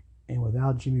 And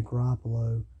without Jimmy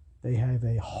Garoppolo, they have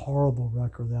a horrible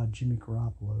record without Jimmy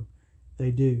Garoppolo.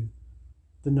 They do.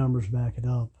 The numbers back it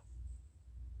up.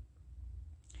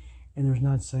 And there's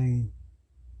not saying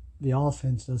the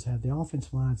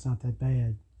offensive line's not that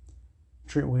bad.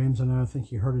 Trent Williams, I think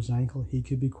he hurt his ankle. He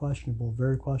could be questionable,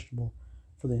 very questionable,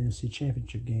 for the NFC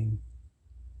Championship game.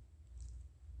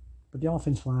 But the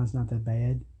offensive line's not that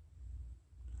bad.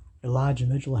 Elijah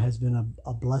Mitchell has been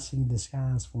a blessing in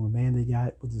disguise for him. Man they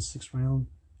got with the 6th round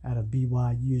out of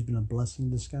BYU has been a blessing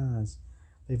in disguise.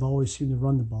 They've always seemed to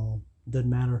run the ball. Doesn't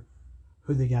matter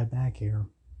who they got back here.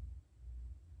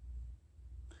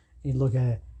 You look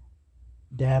at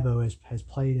Dabo has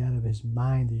played out of his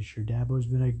mind this year. Dabo's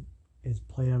has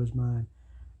played out of his mind.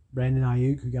 Brandon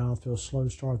Ayuk, who got off to a slow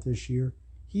start this year,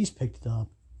 he's picked it up.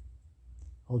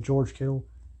 Well, George Kittle,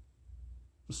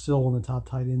 still one of the top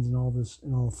tight ends in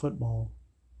all of football.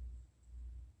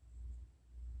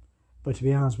 But to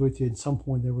be honest with you, at some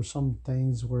point there were some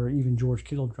things where even George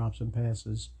Kittle dropped some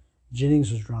passes.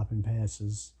 Jennings was dropping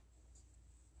passes.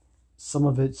 Some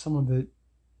of it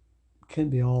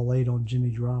couldn't be all laid on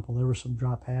Jimmy Garoppolo. There were some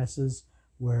drop passes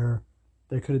where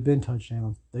there could have been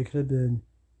touchdowns. They could have been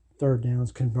third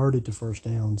downs converted to first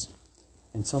downs.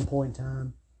 At some point in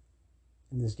time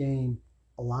in this game,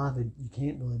 a lot of it you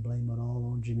can't really blame it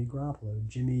all on Jimmy Garoppolo.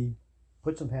 Jimmy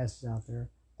put some passes out there.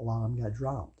 A lot of them got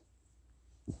dropped.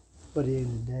 But at the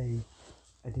end of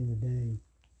the day,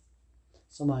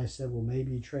 somebody said, well,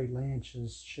 maybe Trey Lance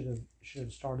should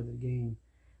have started the game.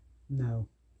 No,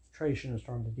 Trey shouldn't have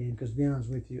started the game because, to be honest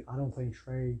with you, I don't think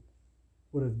Trey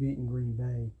would have beaten Green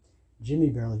Bay. Jimmy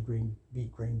barely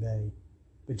beat Green Bay,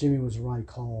 but Jimmy was the right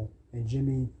call. And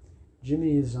Jimmy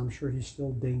is, I'm sure he's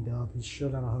still dinged up. He's still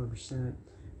not 100%,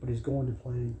 but he's going to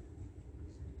play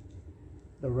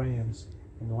the Rams.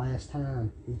 And the last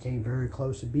time, he came very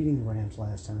close to beating the Rams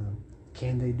last time.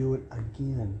 Can they do it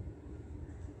again?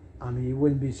 I mean, I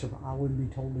wouldn't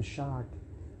be totally shocked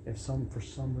if for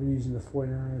some reason the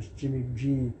 49ers, Jimmy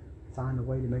G, find a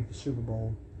way to make the Super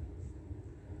Bowl.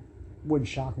 Wouldn't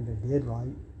shock if they did,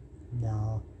 right?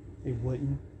 No, it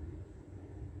wouldn't.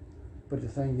 But the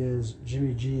thing is,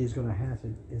 Jimmy G is gonna have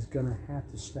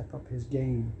to step up his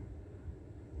game.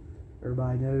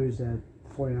 Everybody knows that the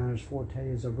 49ers' forte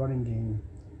is a running game.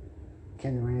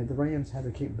 Can the Rams have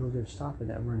the capability of stopping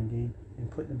that running game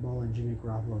and putting the ball in Jimmy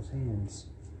Garoppolo's hands?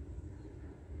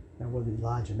 Now, whether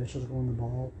Elijah Mitchell's going the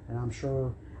ball, and I'm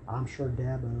sure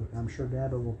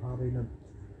Dabo will probably end up,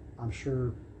 I'm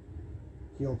sure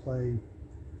he'll play,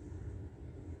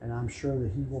 and I'm sure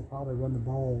that he will probably run the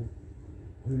ball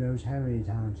who knows how many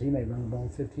times. He may run the ball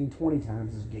 15, 20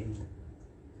 times this game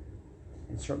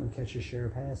and certainly catch his share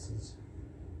of passes.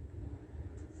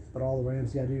 But all the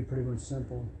Rams got to do is pretty much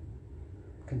simple.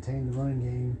 Contain the running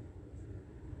game,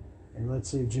 and let's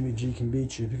see if Jimmy G can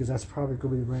beat you, because that's probably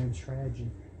going to be the Rams' strategy.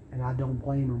 And I don't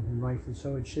blame them, and rightfully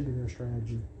so. It should be their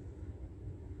strategy.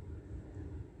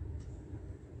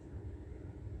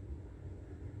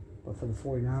 But for the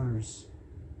 49ers,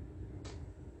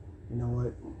 you know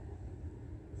what?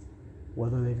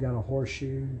 Whether they've got a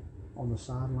horseshoe on the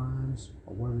sidelines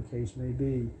or whatever the case may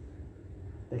be,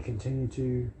 they continue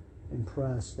to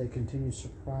impress. They continue to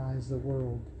surprise the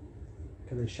world.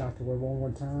 Could they shock the world one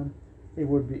more time? I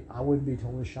wouldn't be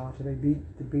totally shocked if they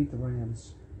beat the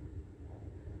Rams.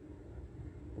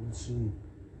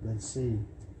 Let's see.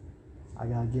 I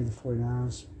gotta give the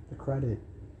 49ers the credit,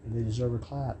 and they deserve a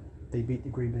clap. They beat the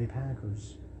Green Bay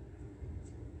Packers.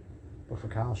 But for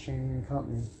Kyle Shanahan and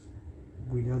company,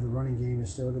 we know the running game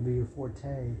is still going to be your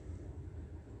forte.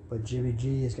 But Jimmy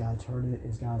G has got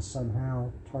to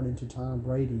somehow turn into Tom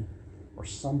Brady or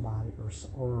somebody,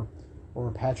 or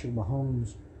a Patrick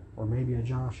Mahomes, or maybe a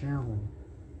Josh Allen.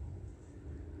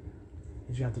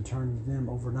 He's got to turn to them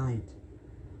overnight.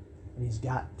 And he's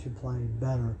got to play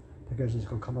better, because there's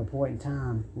going to come a point in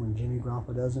time when Jimmy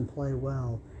Garoppolo doesn't play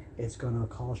well, it's going to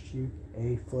cost you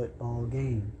a football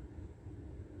game.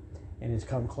 And it's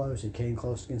come close. It came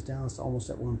close against Dallas almost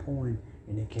at one point,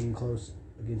 and it came close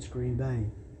against Green Bay.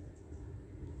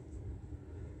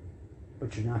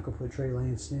 But you're not going to put Trey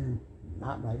Lance in.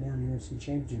 Not right now in the NFC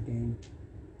Championship game.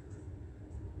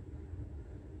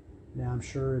 Now, I'm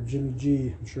sure if Jimmy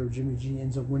G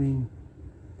ends up winning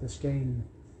this game,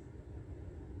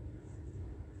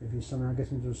 if he somehow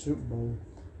gets into a Super Bowl,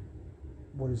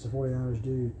 what does the 49ers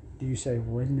do? Do you say,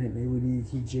 well, wait a minute, maybe we need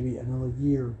to keep Jimmy another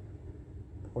year?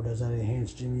 Or does that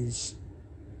enhance Jimmy's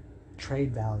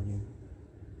trade value?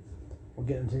 We'll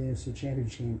get into the NFC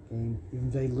Championship game. Even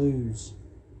if they lose,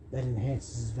 that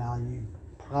enhances his value,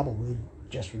 probably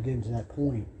just for getting to that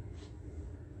point,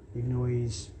 even though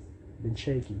he's been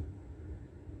shaky.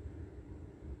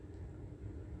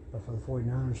 But for the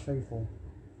 49ers faithful,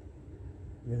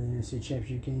 you're in the NFC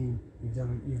Championship game. You've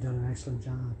done an excellent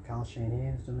job. Kyle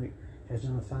Shanahan has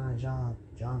done a fine job.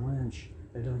 John Lynch,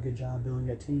 they've done a good job building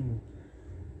that team.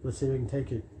 Let's see if we can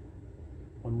take it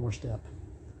one more step.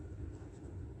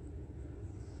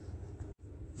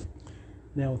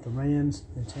 Now with the Rams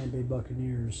and Tampa Bay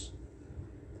Buccaneers.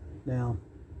 Now,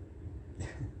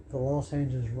 the Los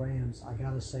Angeles Rams, I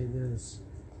gotta say this.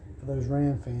 For those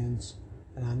Ram fans,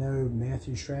 and I know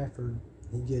Matthew Stafford,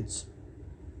 he gets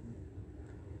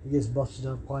busted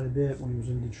up quite a bit when he was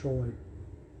in Detroit.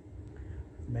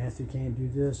 Matthew can't do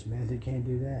this, Matthew can't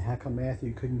do that. How come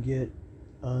Matthew couldn't get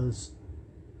us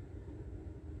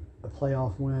a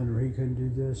playoff win, or he couldn't do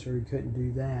this, or he couldn't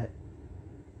do that?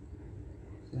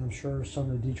 And I'm sure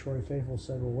some of the Detroit faithful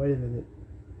said, well, wait a minute.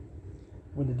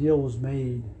 When the deal was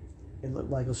made, it looked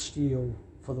like a steal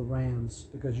for the Rams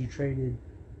because you traded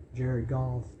Jared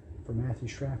Goff for Matthew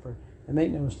Stafford. And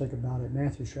make no mistake about it,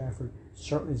 Matthew Stafford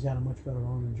certainly has got a much better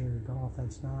arm than Jared Goff.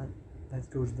 That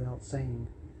goes without saying.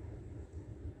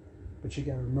 But you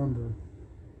got to remember,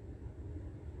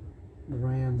 the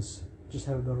Rams just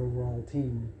have a better overall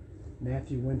team.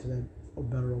 Matthew went to a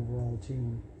better overall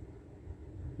team.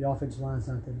 The offensive line's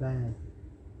not that bad.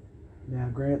 Now,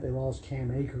 granted, they lost Cam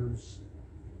Akers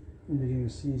in the beginning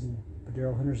of the season, but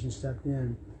Darrell Henderson stepped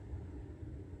in.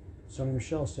 Sonny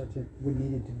Michel stepped in when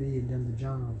needed to be and done the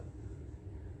job.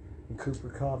 And Cooper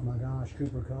Kupp, my gosh,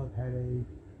 Cooper Kupp had a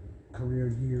career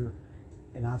year.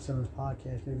 And I've said on this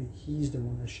podcast, maybe he's the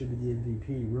one that should be the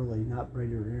MVP, really, not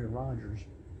Brady or Aaron Rodgers.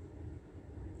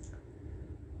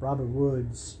 Robert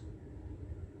Woods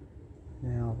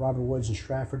and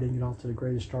Stafford didn't get off to the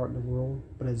greatest start in the world,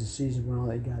 but as the season went on,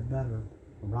 they got better.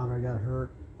 When Robert got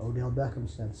hurt, Odell Beckham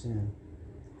steps in.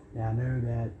 Now, I know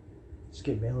that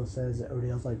Skip Bayless says that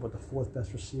Odell's like, the fourth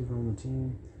best receiver on the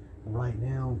team. And right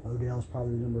now, Odell's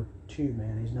probably number 2,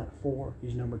 man. He's not 4,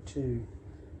 he's number 2.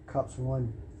 Kupp's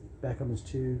 1, Beckham is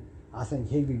 2. I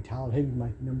think Tyler Higbee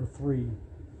might be number 3.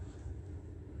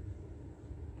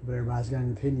 But everybody's got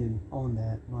an opinion on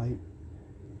that, right?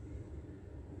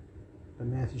 But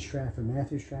Matthew Stafford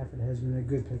has been a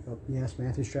good pickup. Yes,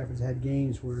 Matthew Stafford's had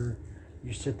games where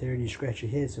you sit there and you scratch your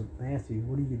head. So, Matthew,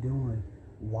 what are you doing?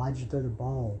 Why'd you throw that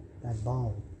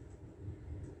ball?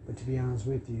 But to be honest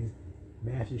with you,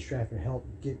 Matthew Stafford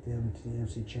helped get them to the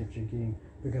NFC Championship game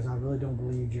because I really don't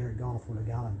believe Jared Goff would have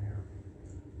got him there.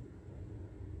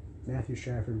 Matthew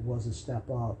Stafford was a step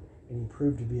up, and he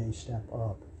proved to be a step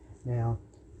up. Now,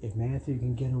 if Matthew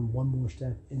can get him one more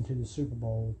step into the Super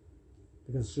Bowl,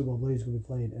 because the Super Bowl is going to be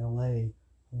played in LA,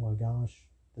 oh my gosh,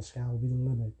 the sky will be the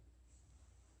limit.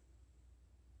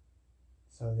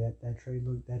 So that trade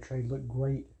looked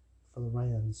great for the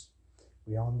Rams.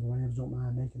 We all know the Rams don't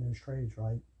mind making those trades,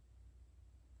 right?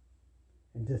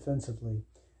 And defensively,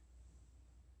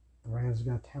 the Rams have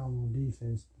got talent on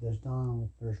defense. There's Donald,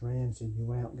 there's Ramsey, who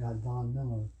went out and got Von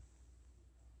Miller.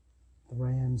 The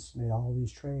Rams made all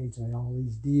these trades, made all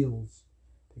these deals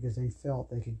because they felt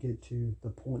they could get to the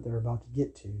point they're about to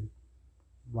get to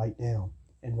right now,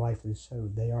 and rightfully so.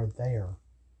 They are there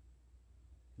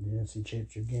in the NFC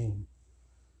Championship game.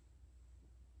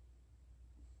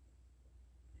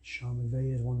 Sean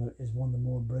McVay is one of the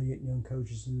more brilliant young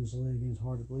coaches in this league. It's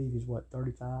hard to believe he's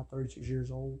 35, 36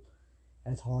 years old.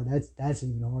 That's hard. That's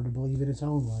even hard to believe in its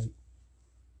own right.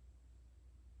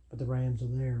 But the Rams are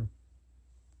there.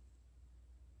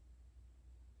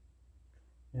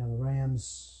 Now the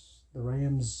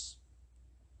Rams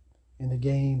in the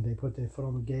game, they put their foot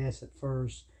on the gas at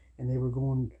first, and they were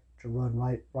going to run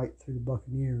right through the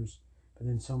Buccaneers. But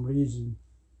then some reason,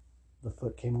 the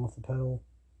foot came off the pedal.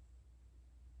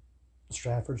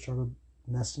 Stafford started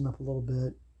messing up a little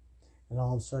bit, and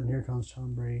all of a sudden here comes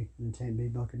Tom Brady and the Tampa Bay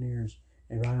Buccaneers,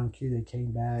 and right on cue they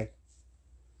came back,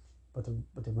 but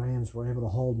the Rams were able to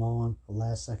hold on a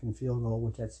last-second field goal,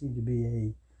 which that seemed to be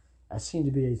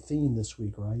a theme this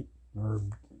week, right? Or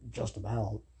just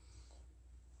about.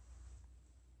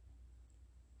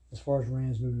 As far as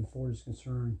Rams moving forward is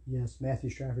concerned, yes, Matthew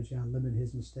Stafford's got to limit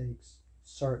his mistakes.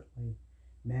 Certainly,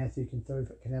 Matthew can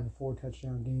have a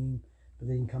 4-touchdown game. But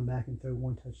they can come back and throw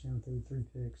 1 touchdown, throw 3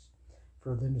 picks.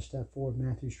 For them to step forward,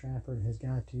 Matthew Stafford has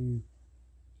got to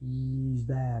ease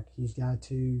back. He's got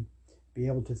to be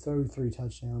able to throw 3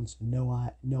 touchdowns, no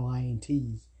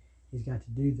INTs. He's got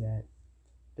to do that.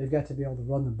 They've got to be able to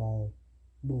run the ball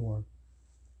more.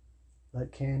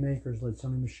 Let Cam Akers, let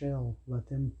Sonny Michel, let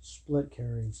them split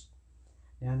carries.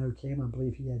 Now I know Cam, I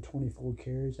believe he had 24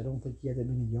 carries. I don't think he had that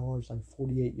many yards, like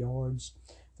 48 yards.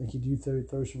 I think he do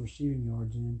throw some receiving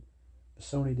yards in.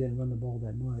 Sony didn't run the ball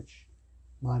that much.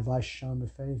 My advice, Sean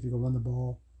McVay, if you're going to run the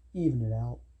ball, even it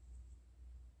out.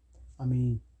 I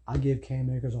mean, I give Cam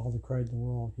Akers all the credit in the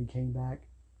world. He came back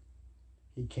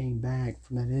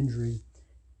from that injury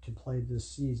to play this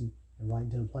season and right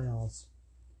into the playoffs.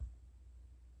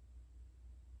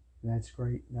 And that's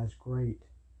great.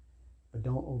 But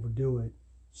don't overdo it.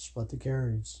 Split the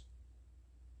carries.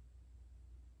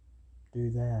 Do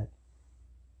that.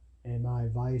 And my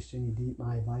advice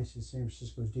to San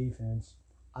Francisco's defense,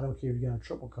 I don't care if you got a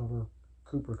triple cover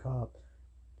Cooper Kupp,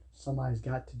 somebody's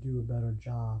got to do a better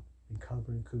job in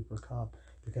covering Cooper Kupp,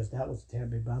 because that was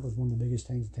one of the biggest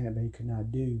things Tampa Bay could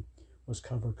not do was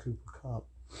cover Cooper Kupp.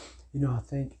 You know, I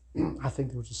think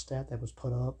there was a stat that was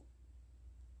put up,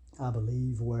 I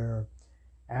believe, where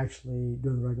actually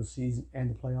during the regular season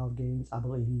and the playoff games, I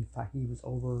believe he was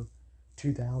over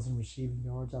 2,000 receiving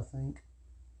yards, I think.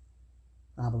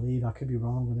 I believe, I could be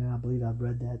wrong with that. I believe I've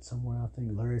read that somewhere. I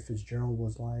think Larry Fitzgerald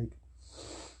was like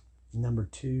number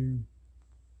 2,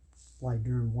 like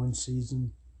during one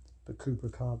season. But Cooper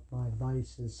Kupp, my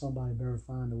advice is somebody better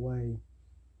find a way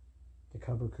to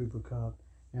cover Cooper Kupp.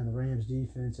 Now the Rams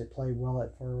defense, it played well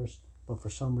at first, but for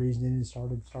some reason it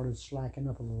started slacking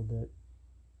up a little bit.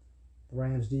 The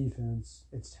Rams defense,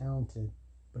 it's talented,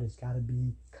 but it's got to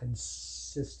be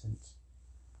consistent.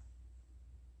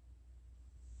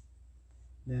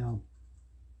 Now,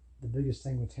 the biggest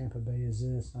thing with Tampa Bay is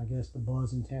this, I guess the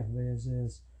buzz in Tampa Bay is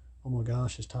this: oh my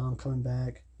gosh, is Tom coming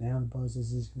back? Now the buzz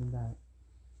is he's coming back.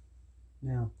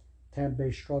 Now, Tampa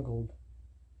Bay struggled,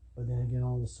 but then again,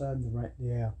 all of a sudden,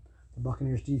 the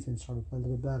Buccaneers defense started to play a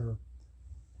little bit better.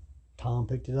 Tom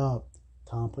picked it up.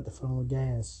 Tom put the foot on the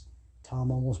gas. Tom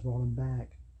almost brought him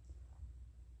back.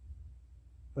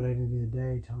 But at the end of the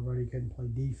day, Tom Brady couldn't play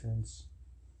defense.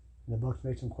 And the Bucs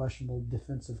made some questionable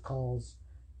defensive calls,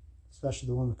 especially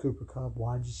the one with Cooper Kupp.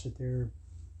 Why'd you sit there?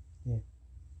 Yeah,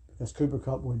 because Cooper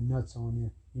Kupp went nuts on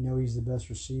you. You know he's the best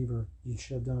receiver. You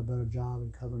should have done a better job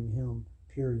in covering him,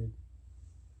 period.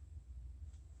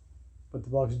 But the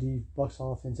Bucs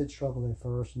offense, it struggled at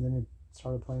first, and then it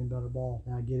started playing better ball.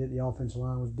 Now I get it, the offensive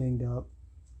line was dinged up.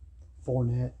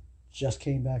 Fournette, just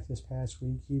came back this past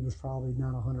week. He was probably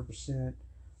not 100%,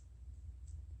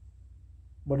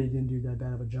 but he didn't do that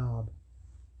bad of a job.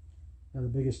 Now, the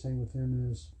biggest thing with him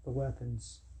is the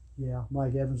weapons. Yeah,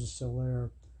 Mike Evans is still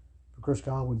there, but Chris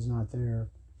Godwin's not there.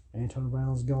 Antonio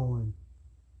Brown's gone.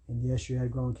 And yes, you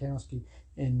had Gronkowski.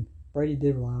 And Brady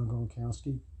did rely on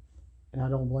Gronkowski. And I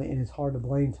don't blame, and it's hard to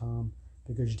blame Tom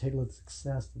because you take a look at the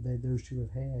success that those two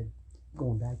have had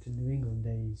going back to New England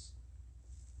days.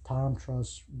 Tom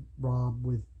trusts Rob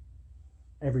with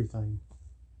everything.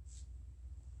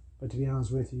 But to be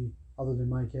honest with you, other than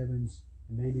Mike Evans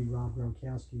and maybe Rob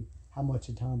Gronkowski, how much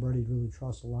did Tom Brady really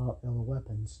trust a lot of other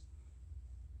weapons?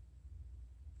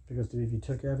 Because if you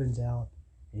took Evans out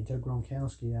and you took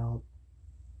Gronkowski out,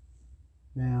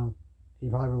 now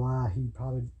and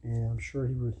I'm sure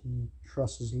he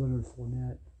trusts Leonard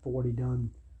Fournette for what he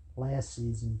done last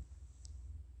season.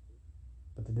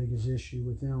 But the biggest issue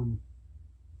with them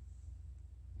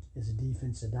is the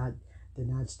defense did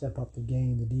not step up the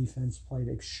game. The defense played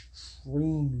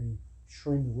extremely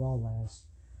well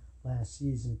last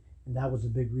season, and that was a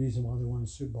big reason why they won the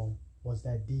Super Bowl, was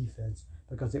that defense,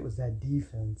 because it was that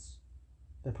defense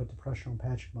that put the pressure on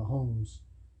Patrick Mahomes.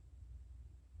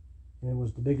 And it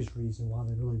was the biggest reason why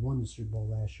they really won the Super Bowl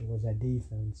last year, was that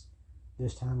defense.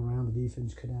 This time around, the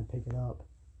defense could not pick it up.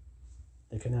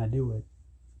 They could not do it.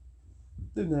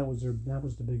 And that was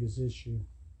the biggest issue.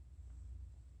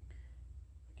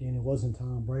 Again, it wasn't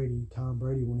Tom Brady. Tom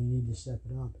Brady, when he needed to step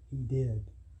it up, he did.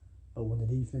 But when the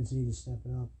defense needed to step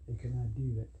it up, they could not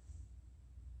do it.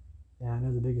 Now, I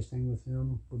know the biggest thing with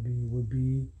him would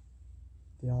be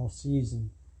the off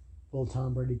season. Will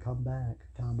Tom Brady come back?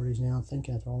 Tom Brady's now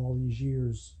thinking, after all these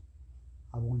years,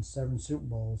 I won 7 Super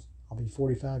Bowls. I'll be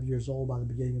 45 years old by the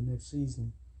beginning of next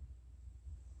season.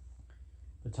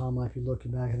 But Tom might be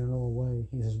looking back in another way.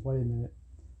 He says, wait a minute.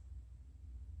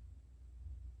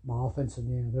 My offensive,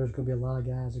 there's going to be a lot of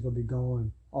guys that are going to be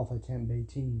going off that Tampa Bay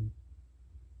team.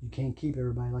 You can't keep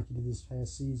everybody like you did this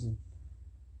past season.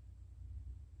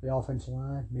 The offensive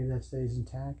line, maybe that stays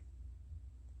intact.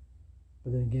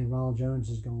 But then again, Ronald Jones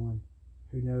is gone.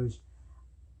 Who knows?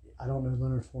 I don't know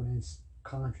Leonard Fournette's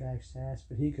contract stats,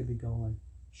 but he could be gone.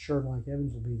 Sure, Mike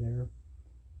Evans will be there.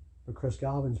 But Chris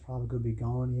Godwin's probably going to be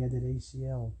gone. He had that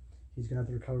ACL. He's going to have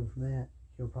to recover from that.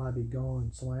 He'll probably be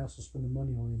gone. Somebody else will spend the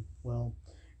money on him. Well,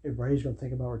 if Brady's going to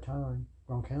think about retiring,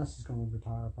 Gronkowski's going to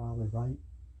retire probably, right?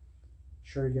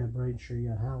 Sure, you got Brady. Sure, you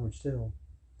got Howard still.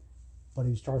 But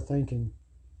you start thinking,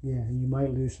 you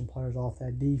might lose some players off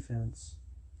that defense.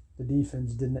 The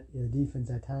defense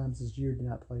at times this year did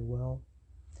not play well,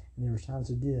 and there were times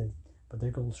it did, but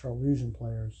they're going to start losing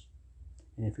players.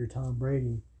 And if you're Tom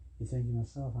Brady, you think to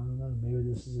yourself, I don't know, maybe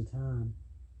this is the time,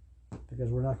 because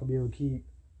we're not going to be able to keep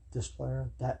this player,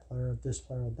 that player, this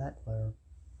player, that player.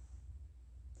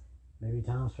 Maybe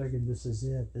Tom's figured this is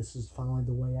it. This is finally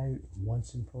the way out,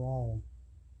 once and for all.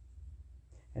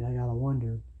 And I gotta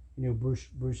wonder,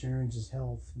 Bruce Arians'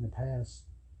 health in the past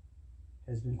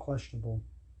has been questionable.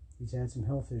 He's had some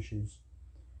health issues.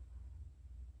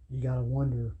 You got to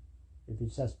wonder if he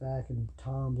steps back and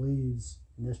Tom leaves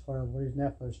and this player leaves and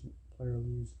that player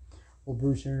leaves. Well,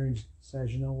 Bruce Arians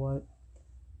says, you know what?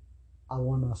 I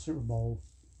won my Super Bowl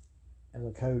as a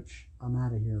coach. I'm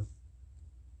out of here.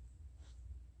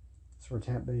 So for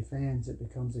Tampa Bay fans, it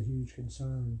becomes a huge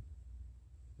concern.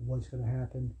 What's going to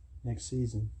happen next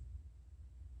season?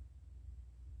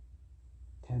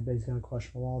 Tampa Bay's got a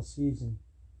questionable all season.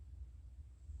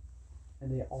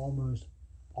 And they almost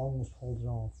pulled it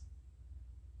off,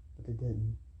 but they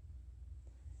didn't.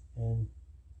 And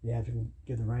you have to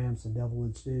give the Rams the devil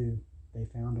its due. They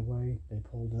found a way. They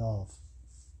pulled it off.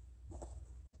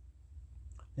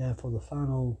 Now for the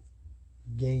final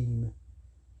game,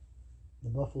 the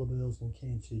Buffalo Bills and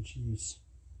Kansas City Chiefs.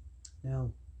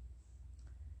 Now,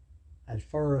 at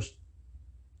first,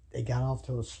 they got off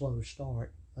to a slow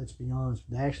start. Let's be honest.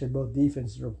 Actually, both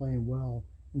defenses were playing well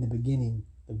in the beginning.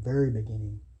 The very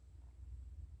beginning.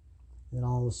 And then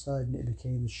all of a sudden it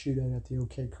became the shootout at the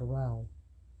OK Corral.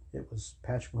 It was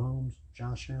Patrick Mahomes,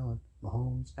 Josh Allen,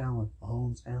 Mahomes,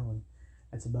 Allen.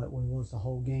 That's about what it was the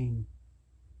whole game.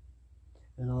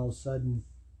 And then all of a sudden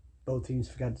both teams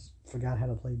forgot how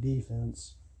to play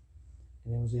defense.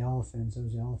 And it was the offense. It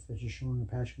was the offense just showing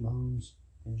Patrick Mahomes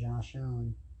and Josh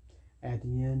Allen. At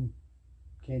the end,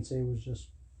 can't say it was just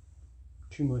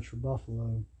too much for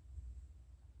Buffalo.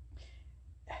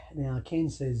 Now,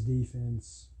 Kansas City's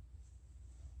defense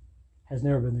has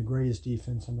never been the greatest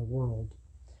defense in the world.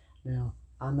 Now,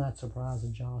 I'm not surprised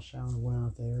that Josh Allen went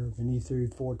out there and he threw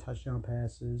 4 touchdown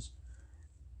passes.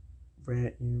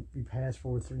 He passed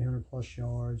for 300 plus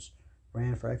yards,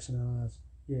 ran for X amount of yards.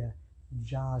 Yeah,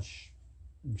 Josh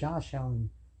Josh Allen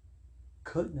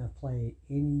couldn't have played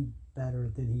any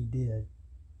better than he did.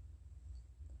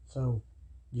 So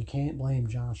you can't blame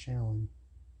Josh Allen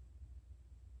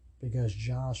because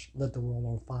Josh lit the world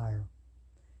on fire.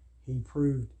 He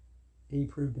proved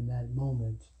in that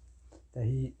moment that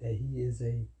he is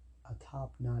a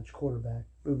top notch quarterback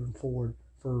moving forward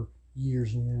for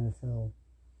years in the NFL.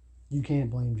 You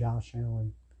can't blame Josh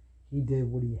Allen. He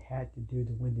did what he had to do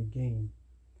to win the game.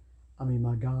 I mean,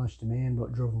 my gosh, the man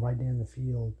drove right down the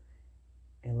field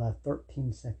and left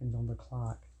 13 seconds on the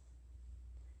clock.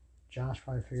 Josh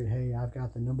probably figured, hey, I've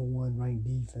got the number one ranked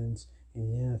defense in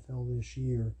the NFL this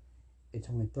year. It's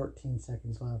only 13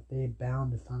 seconds left. They're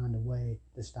bound to find a way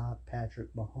to stop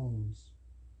Patrick Mahomes.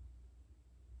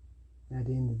 At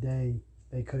the end of the day,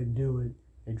 they couldn't do it.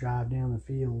 They drive down the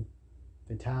field.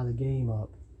 They tie the game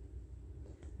up.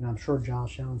 And I'm sure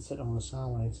Josh Allen sitting on the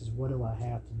sideline and says, what do I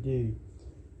have to do?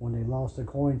 When they lost the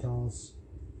coin toss,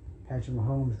 Patrick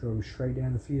Mahomes drove straight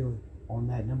down the field on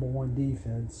that number one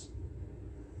defense,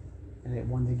 and it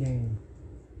won the game.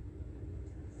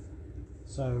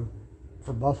 So,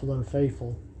 for Buffalo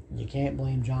faithful, you can't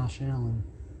blame Josh Allen.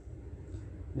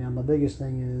 Now, my biggest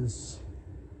thing is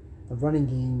the running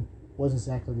game wasn't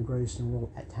exactly the greatest in the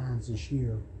world at times this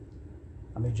year.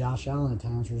 I mean, Josh Allen at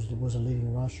times was a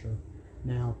leading rusher.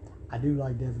 Now, I do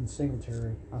like Devin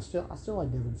Singletary. I still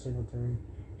like Devin Singletary,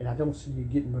 and I don't see you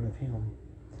getting rid of him.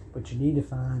 But you need to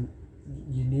find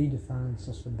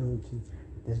some stability.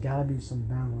 There's got to be some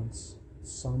balance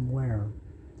somewhere.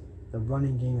 The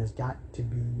running game has got to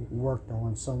be worked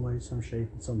on some way, some shape,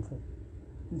 in some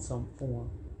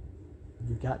form.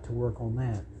 You've got to work on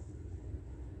that.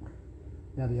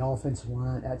 Now, the offensive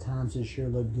line at times this year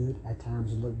looked good, at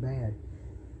times it looked bad.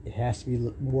 It has to be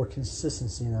more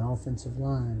consistency in that offensive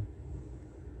line.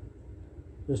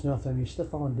 There's nothing. I mean,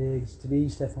 Stephon Diggs, to me,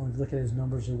 look at his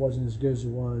numbers, it wasn't as good as it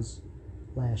was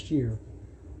last year.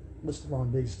 But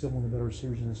Stephon Diggs is still one of the better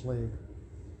receivers in this league.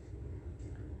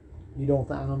 I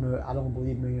don't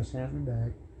believe Emmanuel Sanders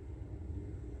back.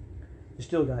 You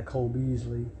still got Cole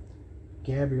Beasley.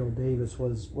 Gabriel Davis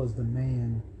was the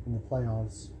man in the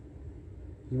playoffs.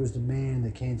 He was the man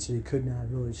that Kansas City could not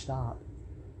really stop.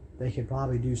 They could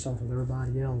probably do something with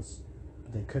everybody else,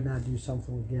 but they could not do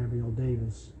something with Gabriel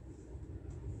Davis.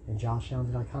 And Josh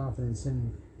Allen's got confidence in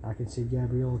him. I can see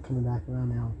Gabriel coming back around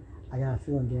now. I got a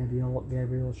feeling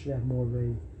Gabriel should have more of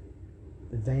a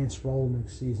advanced role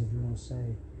next season, if you want to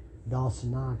say.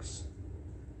 Dawson Knox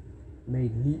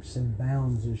made leaps and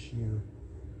bounds this year.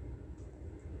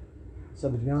 So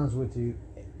to be honest with you,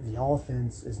 the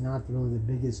offense is not really the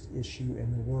biggest issue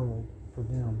in the world for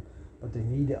them, but they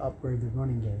need to upgrade the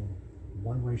running game,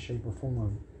 one way, shape, or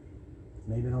form.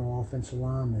 Maybe no offensive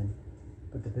lineman,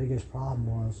 but the biggest problem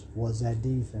was that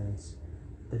defense.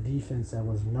 The defense that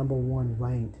was number one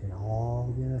ranked in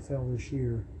all the NFL this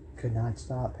year could not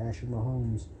stop Patrick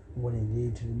Mahomes when he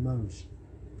needed to the most.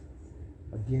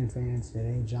 Again, fans, it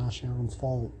ain't Josh Allen's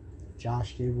fault.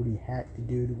 Josh did what he had to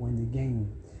do to win the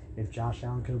game. If Josh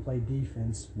Allen could have played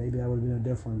defense, maybe that would have been a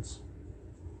difference.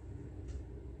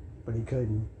 But he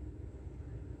couldn't.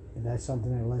 And that's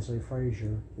something that Leslie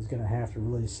Frazier is going to have to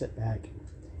really sit back,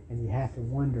 and you have to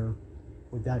wonder,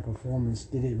 with that performance,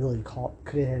 could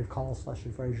it have cost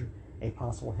Leslie Frazier a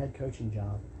possible head coaching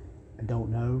job? I don't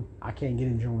know. I can't get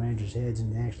in general managers' heads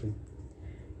and actually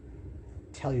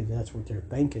tell you that's what they're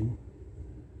thinking.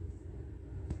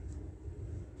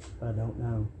 But I don't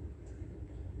know.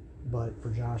 But for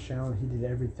Josh Allen, he did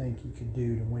everything he could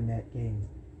do to win that game.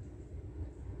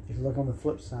 If you look on the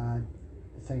flip side,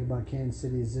 the thing about Kansas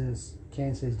City is this.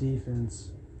 Kansas City's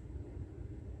defense,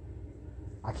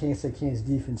 I can't say Kansas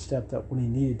defense stepped up when he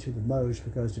needed to the most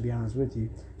because, to be honest with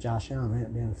you, Josh Allen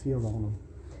ran down the field on him.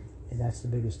 And that's the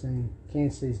biggest thing.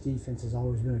 Kansas City's defense has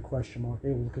always been a question mark.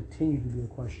 It will continue to be a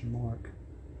question mark.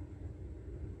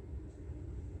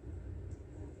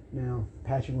 Now,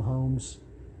 Patrick Mahomes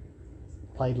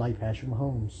played like Patrick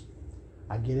Mahomes.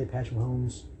 I get it, Patrick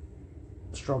Mahomes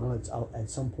struggled at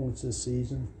some points this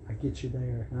season. I get you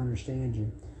there, and I understand you.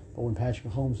 But when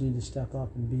Patrick Mahomes needed to step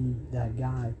up and be that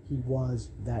guy, he was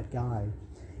that guy.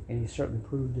 And he certainly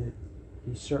proved it.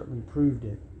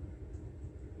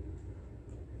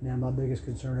 Now, my biggest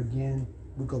concern, again,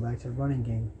 we go back to the running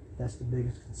game. That's the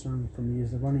biggest concern for me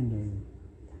is the running game.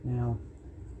 Now,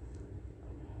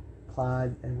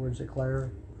 Clyde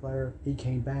Edwards-Helaire, he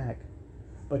came back.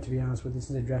 But to be honest with you,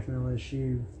 since they drafted him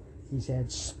LSU, he's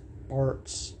had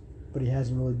spurts, but he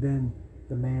hasn't really been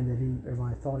the man that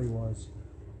everybody thought he was.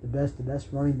 The best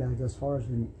running back thus far has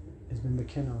been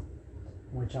McKenna.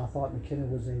 which I thought McKinnon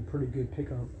was a pretty good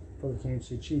pickup for the Kansas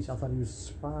City Chiefs. I thought he was a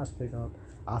surprise pickup.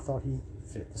 I thought he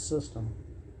fit the system.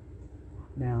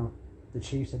 Now, the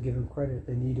Chiefs have given him credit.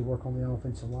 They need to work on the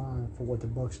offensive line for what the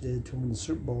Bucs did to him in the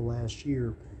Super Bowl last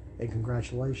year. And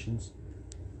congratulations.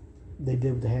 They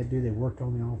did what they had to do. They worked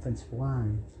on the offensive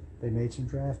line. They made some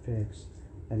draft picks.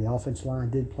 And the offensive line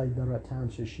did play better at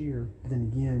times this year. But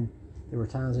then again, there were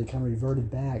times they kind of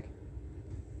reverted back.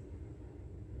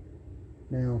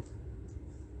 Now,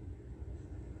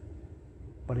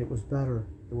 but it was better.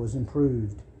 It was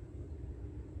improved.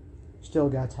 Still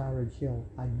got Tyreek Hill.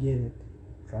 I get it.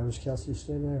 Travis Kelce's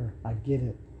still there. I get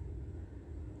it.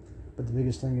 But the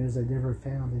biggest thing is they never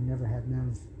found a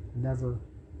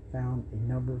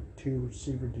number 2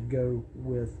 receiver to go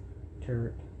with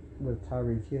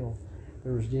Tyreek Hill.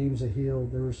 There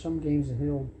were some games that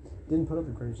Hill didn't put up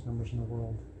the greatest numbers in the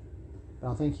world.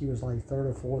 But I think he was like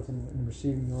 3rd or 4th in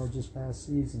receiving yards this past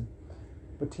season.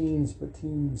 But teams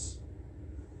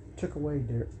took away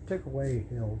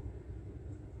Hill.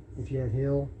 If you had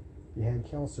Hill, you had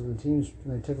Kelce. The teams,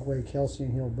 when they took away Kelce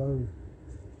and Hill both,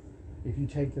 if you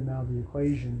take them out of the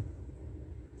equation,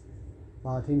 a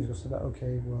lot of teams are going to say,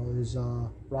 okay, well, is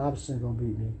Robinson going to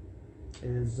beat me?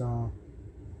 Is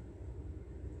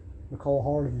McCole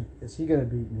Hardman, is he going to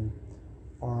beat me?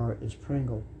 Or is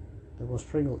Pringle?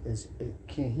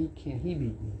 Can he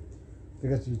beat me?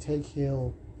 Because if you take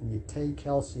Hill and you take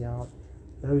Kelce out,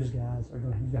 those guys are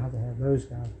going to have those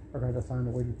guys are going to find a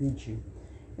way to beat you.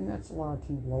 And that's what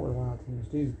a lot of teams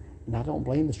do. And I don't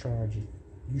blame the strategy.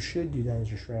 You should do that as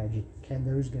your strategy. Can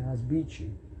those guys beat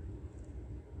you?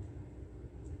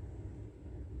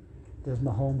 Does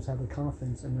Mahomes have the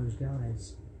confidence in those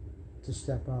guys to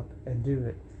step up and do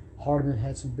it? Hardman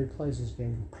had some big plays this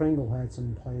game. Pringle had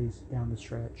some plays down the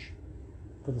stretch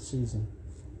for the season.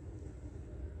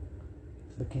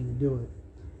 But can you do it?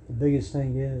 The biggest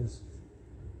thing is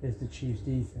the Chiefs'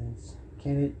 defense.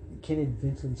 Can it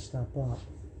eventually step up?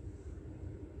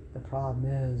 The problem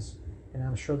is, and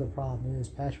I'm sure the problem is,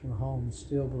 Patrick Mahomes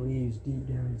still believes deep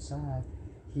down inside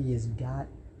he has got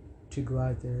to go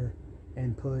out there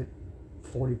and put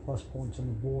 40-plus points on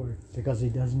the board because he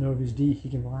doesn't know if he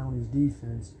can rely on his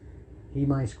defense. He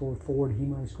might score 40, he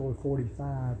might score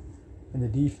 45, and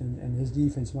his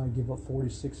defense might give up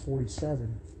 46,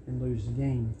 47 and lose the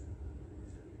game.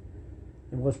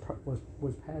 And was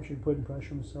Patrick putting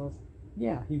pressure on himself?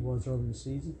 Yeah, he was early in the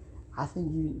season. I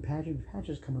think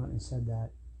Patrick's come out and said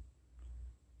that.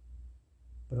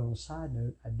 But on a side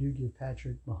note, I do give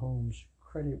Patrick Mahomes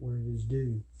credit where it is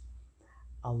due.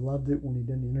 I loved it when he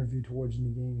did the interview towards the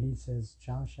game. He says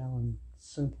Josh Allen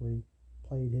simply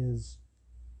played his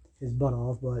butt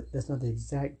off, but that's not the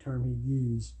exact term he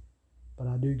used. But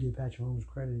I do give Patrick Mahomes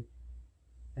credit.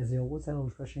 What's that old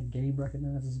expression? Game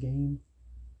recognizes game.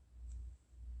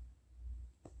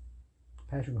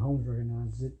 Patrick Mahomes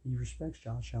recognizes it. He respects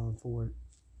Josh Allen for it.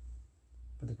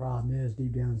 But the problem is,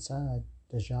 deep down inside,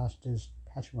 does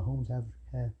Patrick Mahomes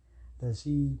does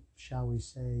he, shall we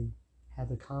say, have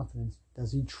the confidence?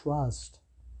 Does he trust?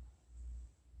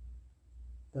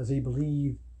 Does he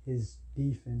believe his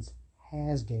defense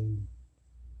has game?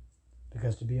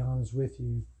 Because to be honest with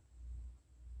you,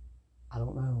 I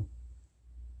don't know.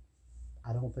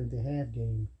 I don't think they have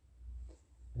game.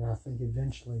 And I think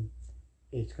eventually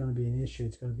it's going to be an issue.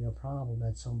 It's going to be a problem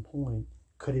at some point.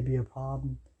 Could it be a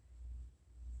problem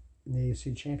in the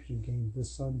AFC Championship game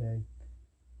this Sunday?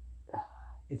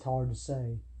 It's hard to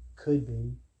say. Could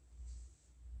be.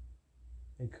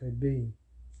 It could be.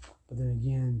 But then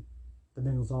again, the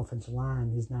Bengals offensive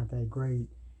line is not that great.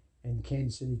 And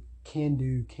Kansas City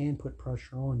can put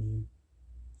pressure on you.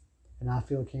 And I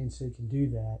feel Kansas City can do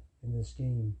that in this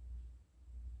game.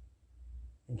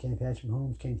 And can Patrick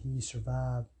Mahomes, can he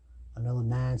survive another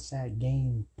 9-sack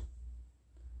game?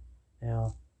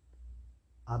 Now,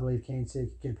 I believe Kansas City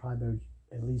could get probably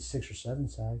at least 6 or 7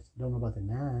 sacks. Don't know about the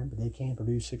 9, but they can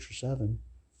produce 6 or 7.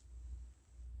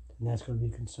 And that's going to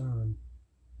be a concern.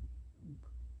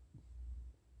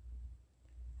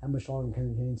 How much longer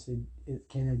can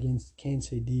Kansas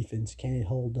City defense, can it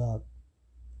hold up?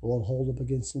 Will it hold up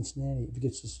against Cincinnati? If it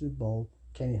gets to the Super Bowl,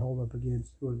 can it hold up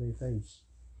against who they face?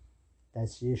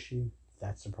 That's the issue.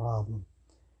 That's the problem.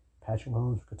 Patrick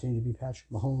Mahomes will continue to be Patrick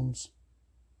Mahomes.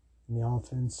 In the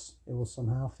offense, it will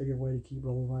somehow figure a way to keep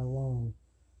rolling right along.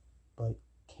 But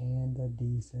can the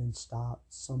defense stop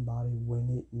somebody when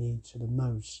it needs to the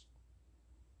most?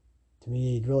 To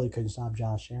me, it really couldn't stop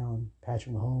Josh Allen.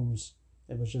 Patrick Mahomes,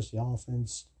 it was just the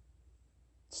offense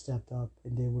stepped up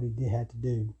and did what he had to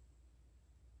do.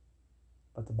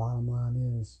 But the bottom line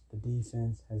is the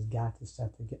defense has got to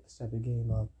step the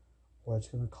game up, or it's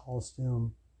going to cost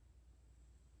them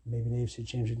maybe an AFC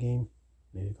Championship game,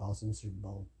 maybe cost them the Super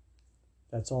Bowl.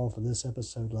 That's all for this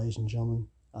episode, ladies and gentlemen.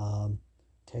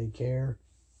 Take care,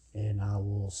 and I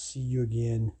will see you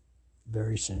again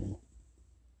very soon.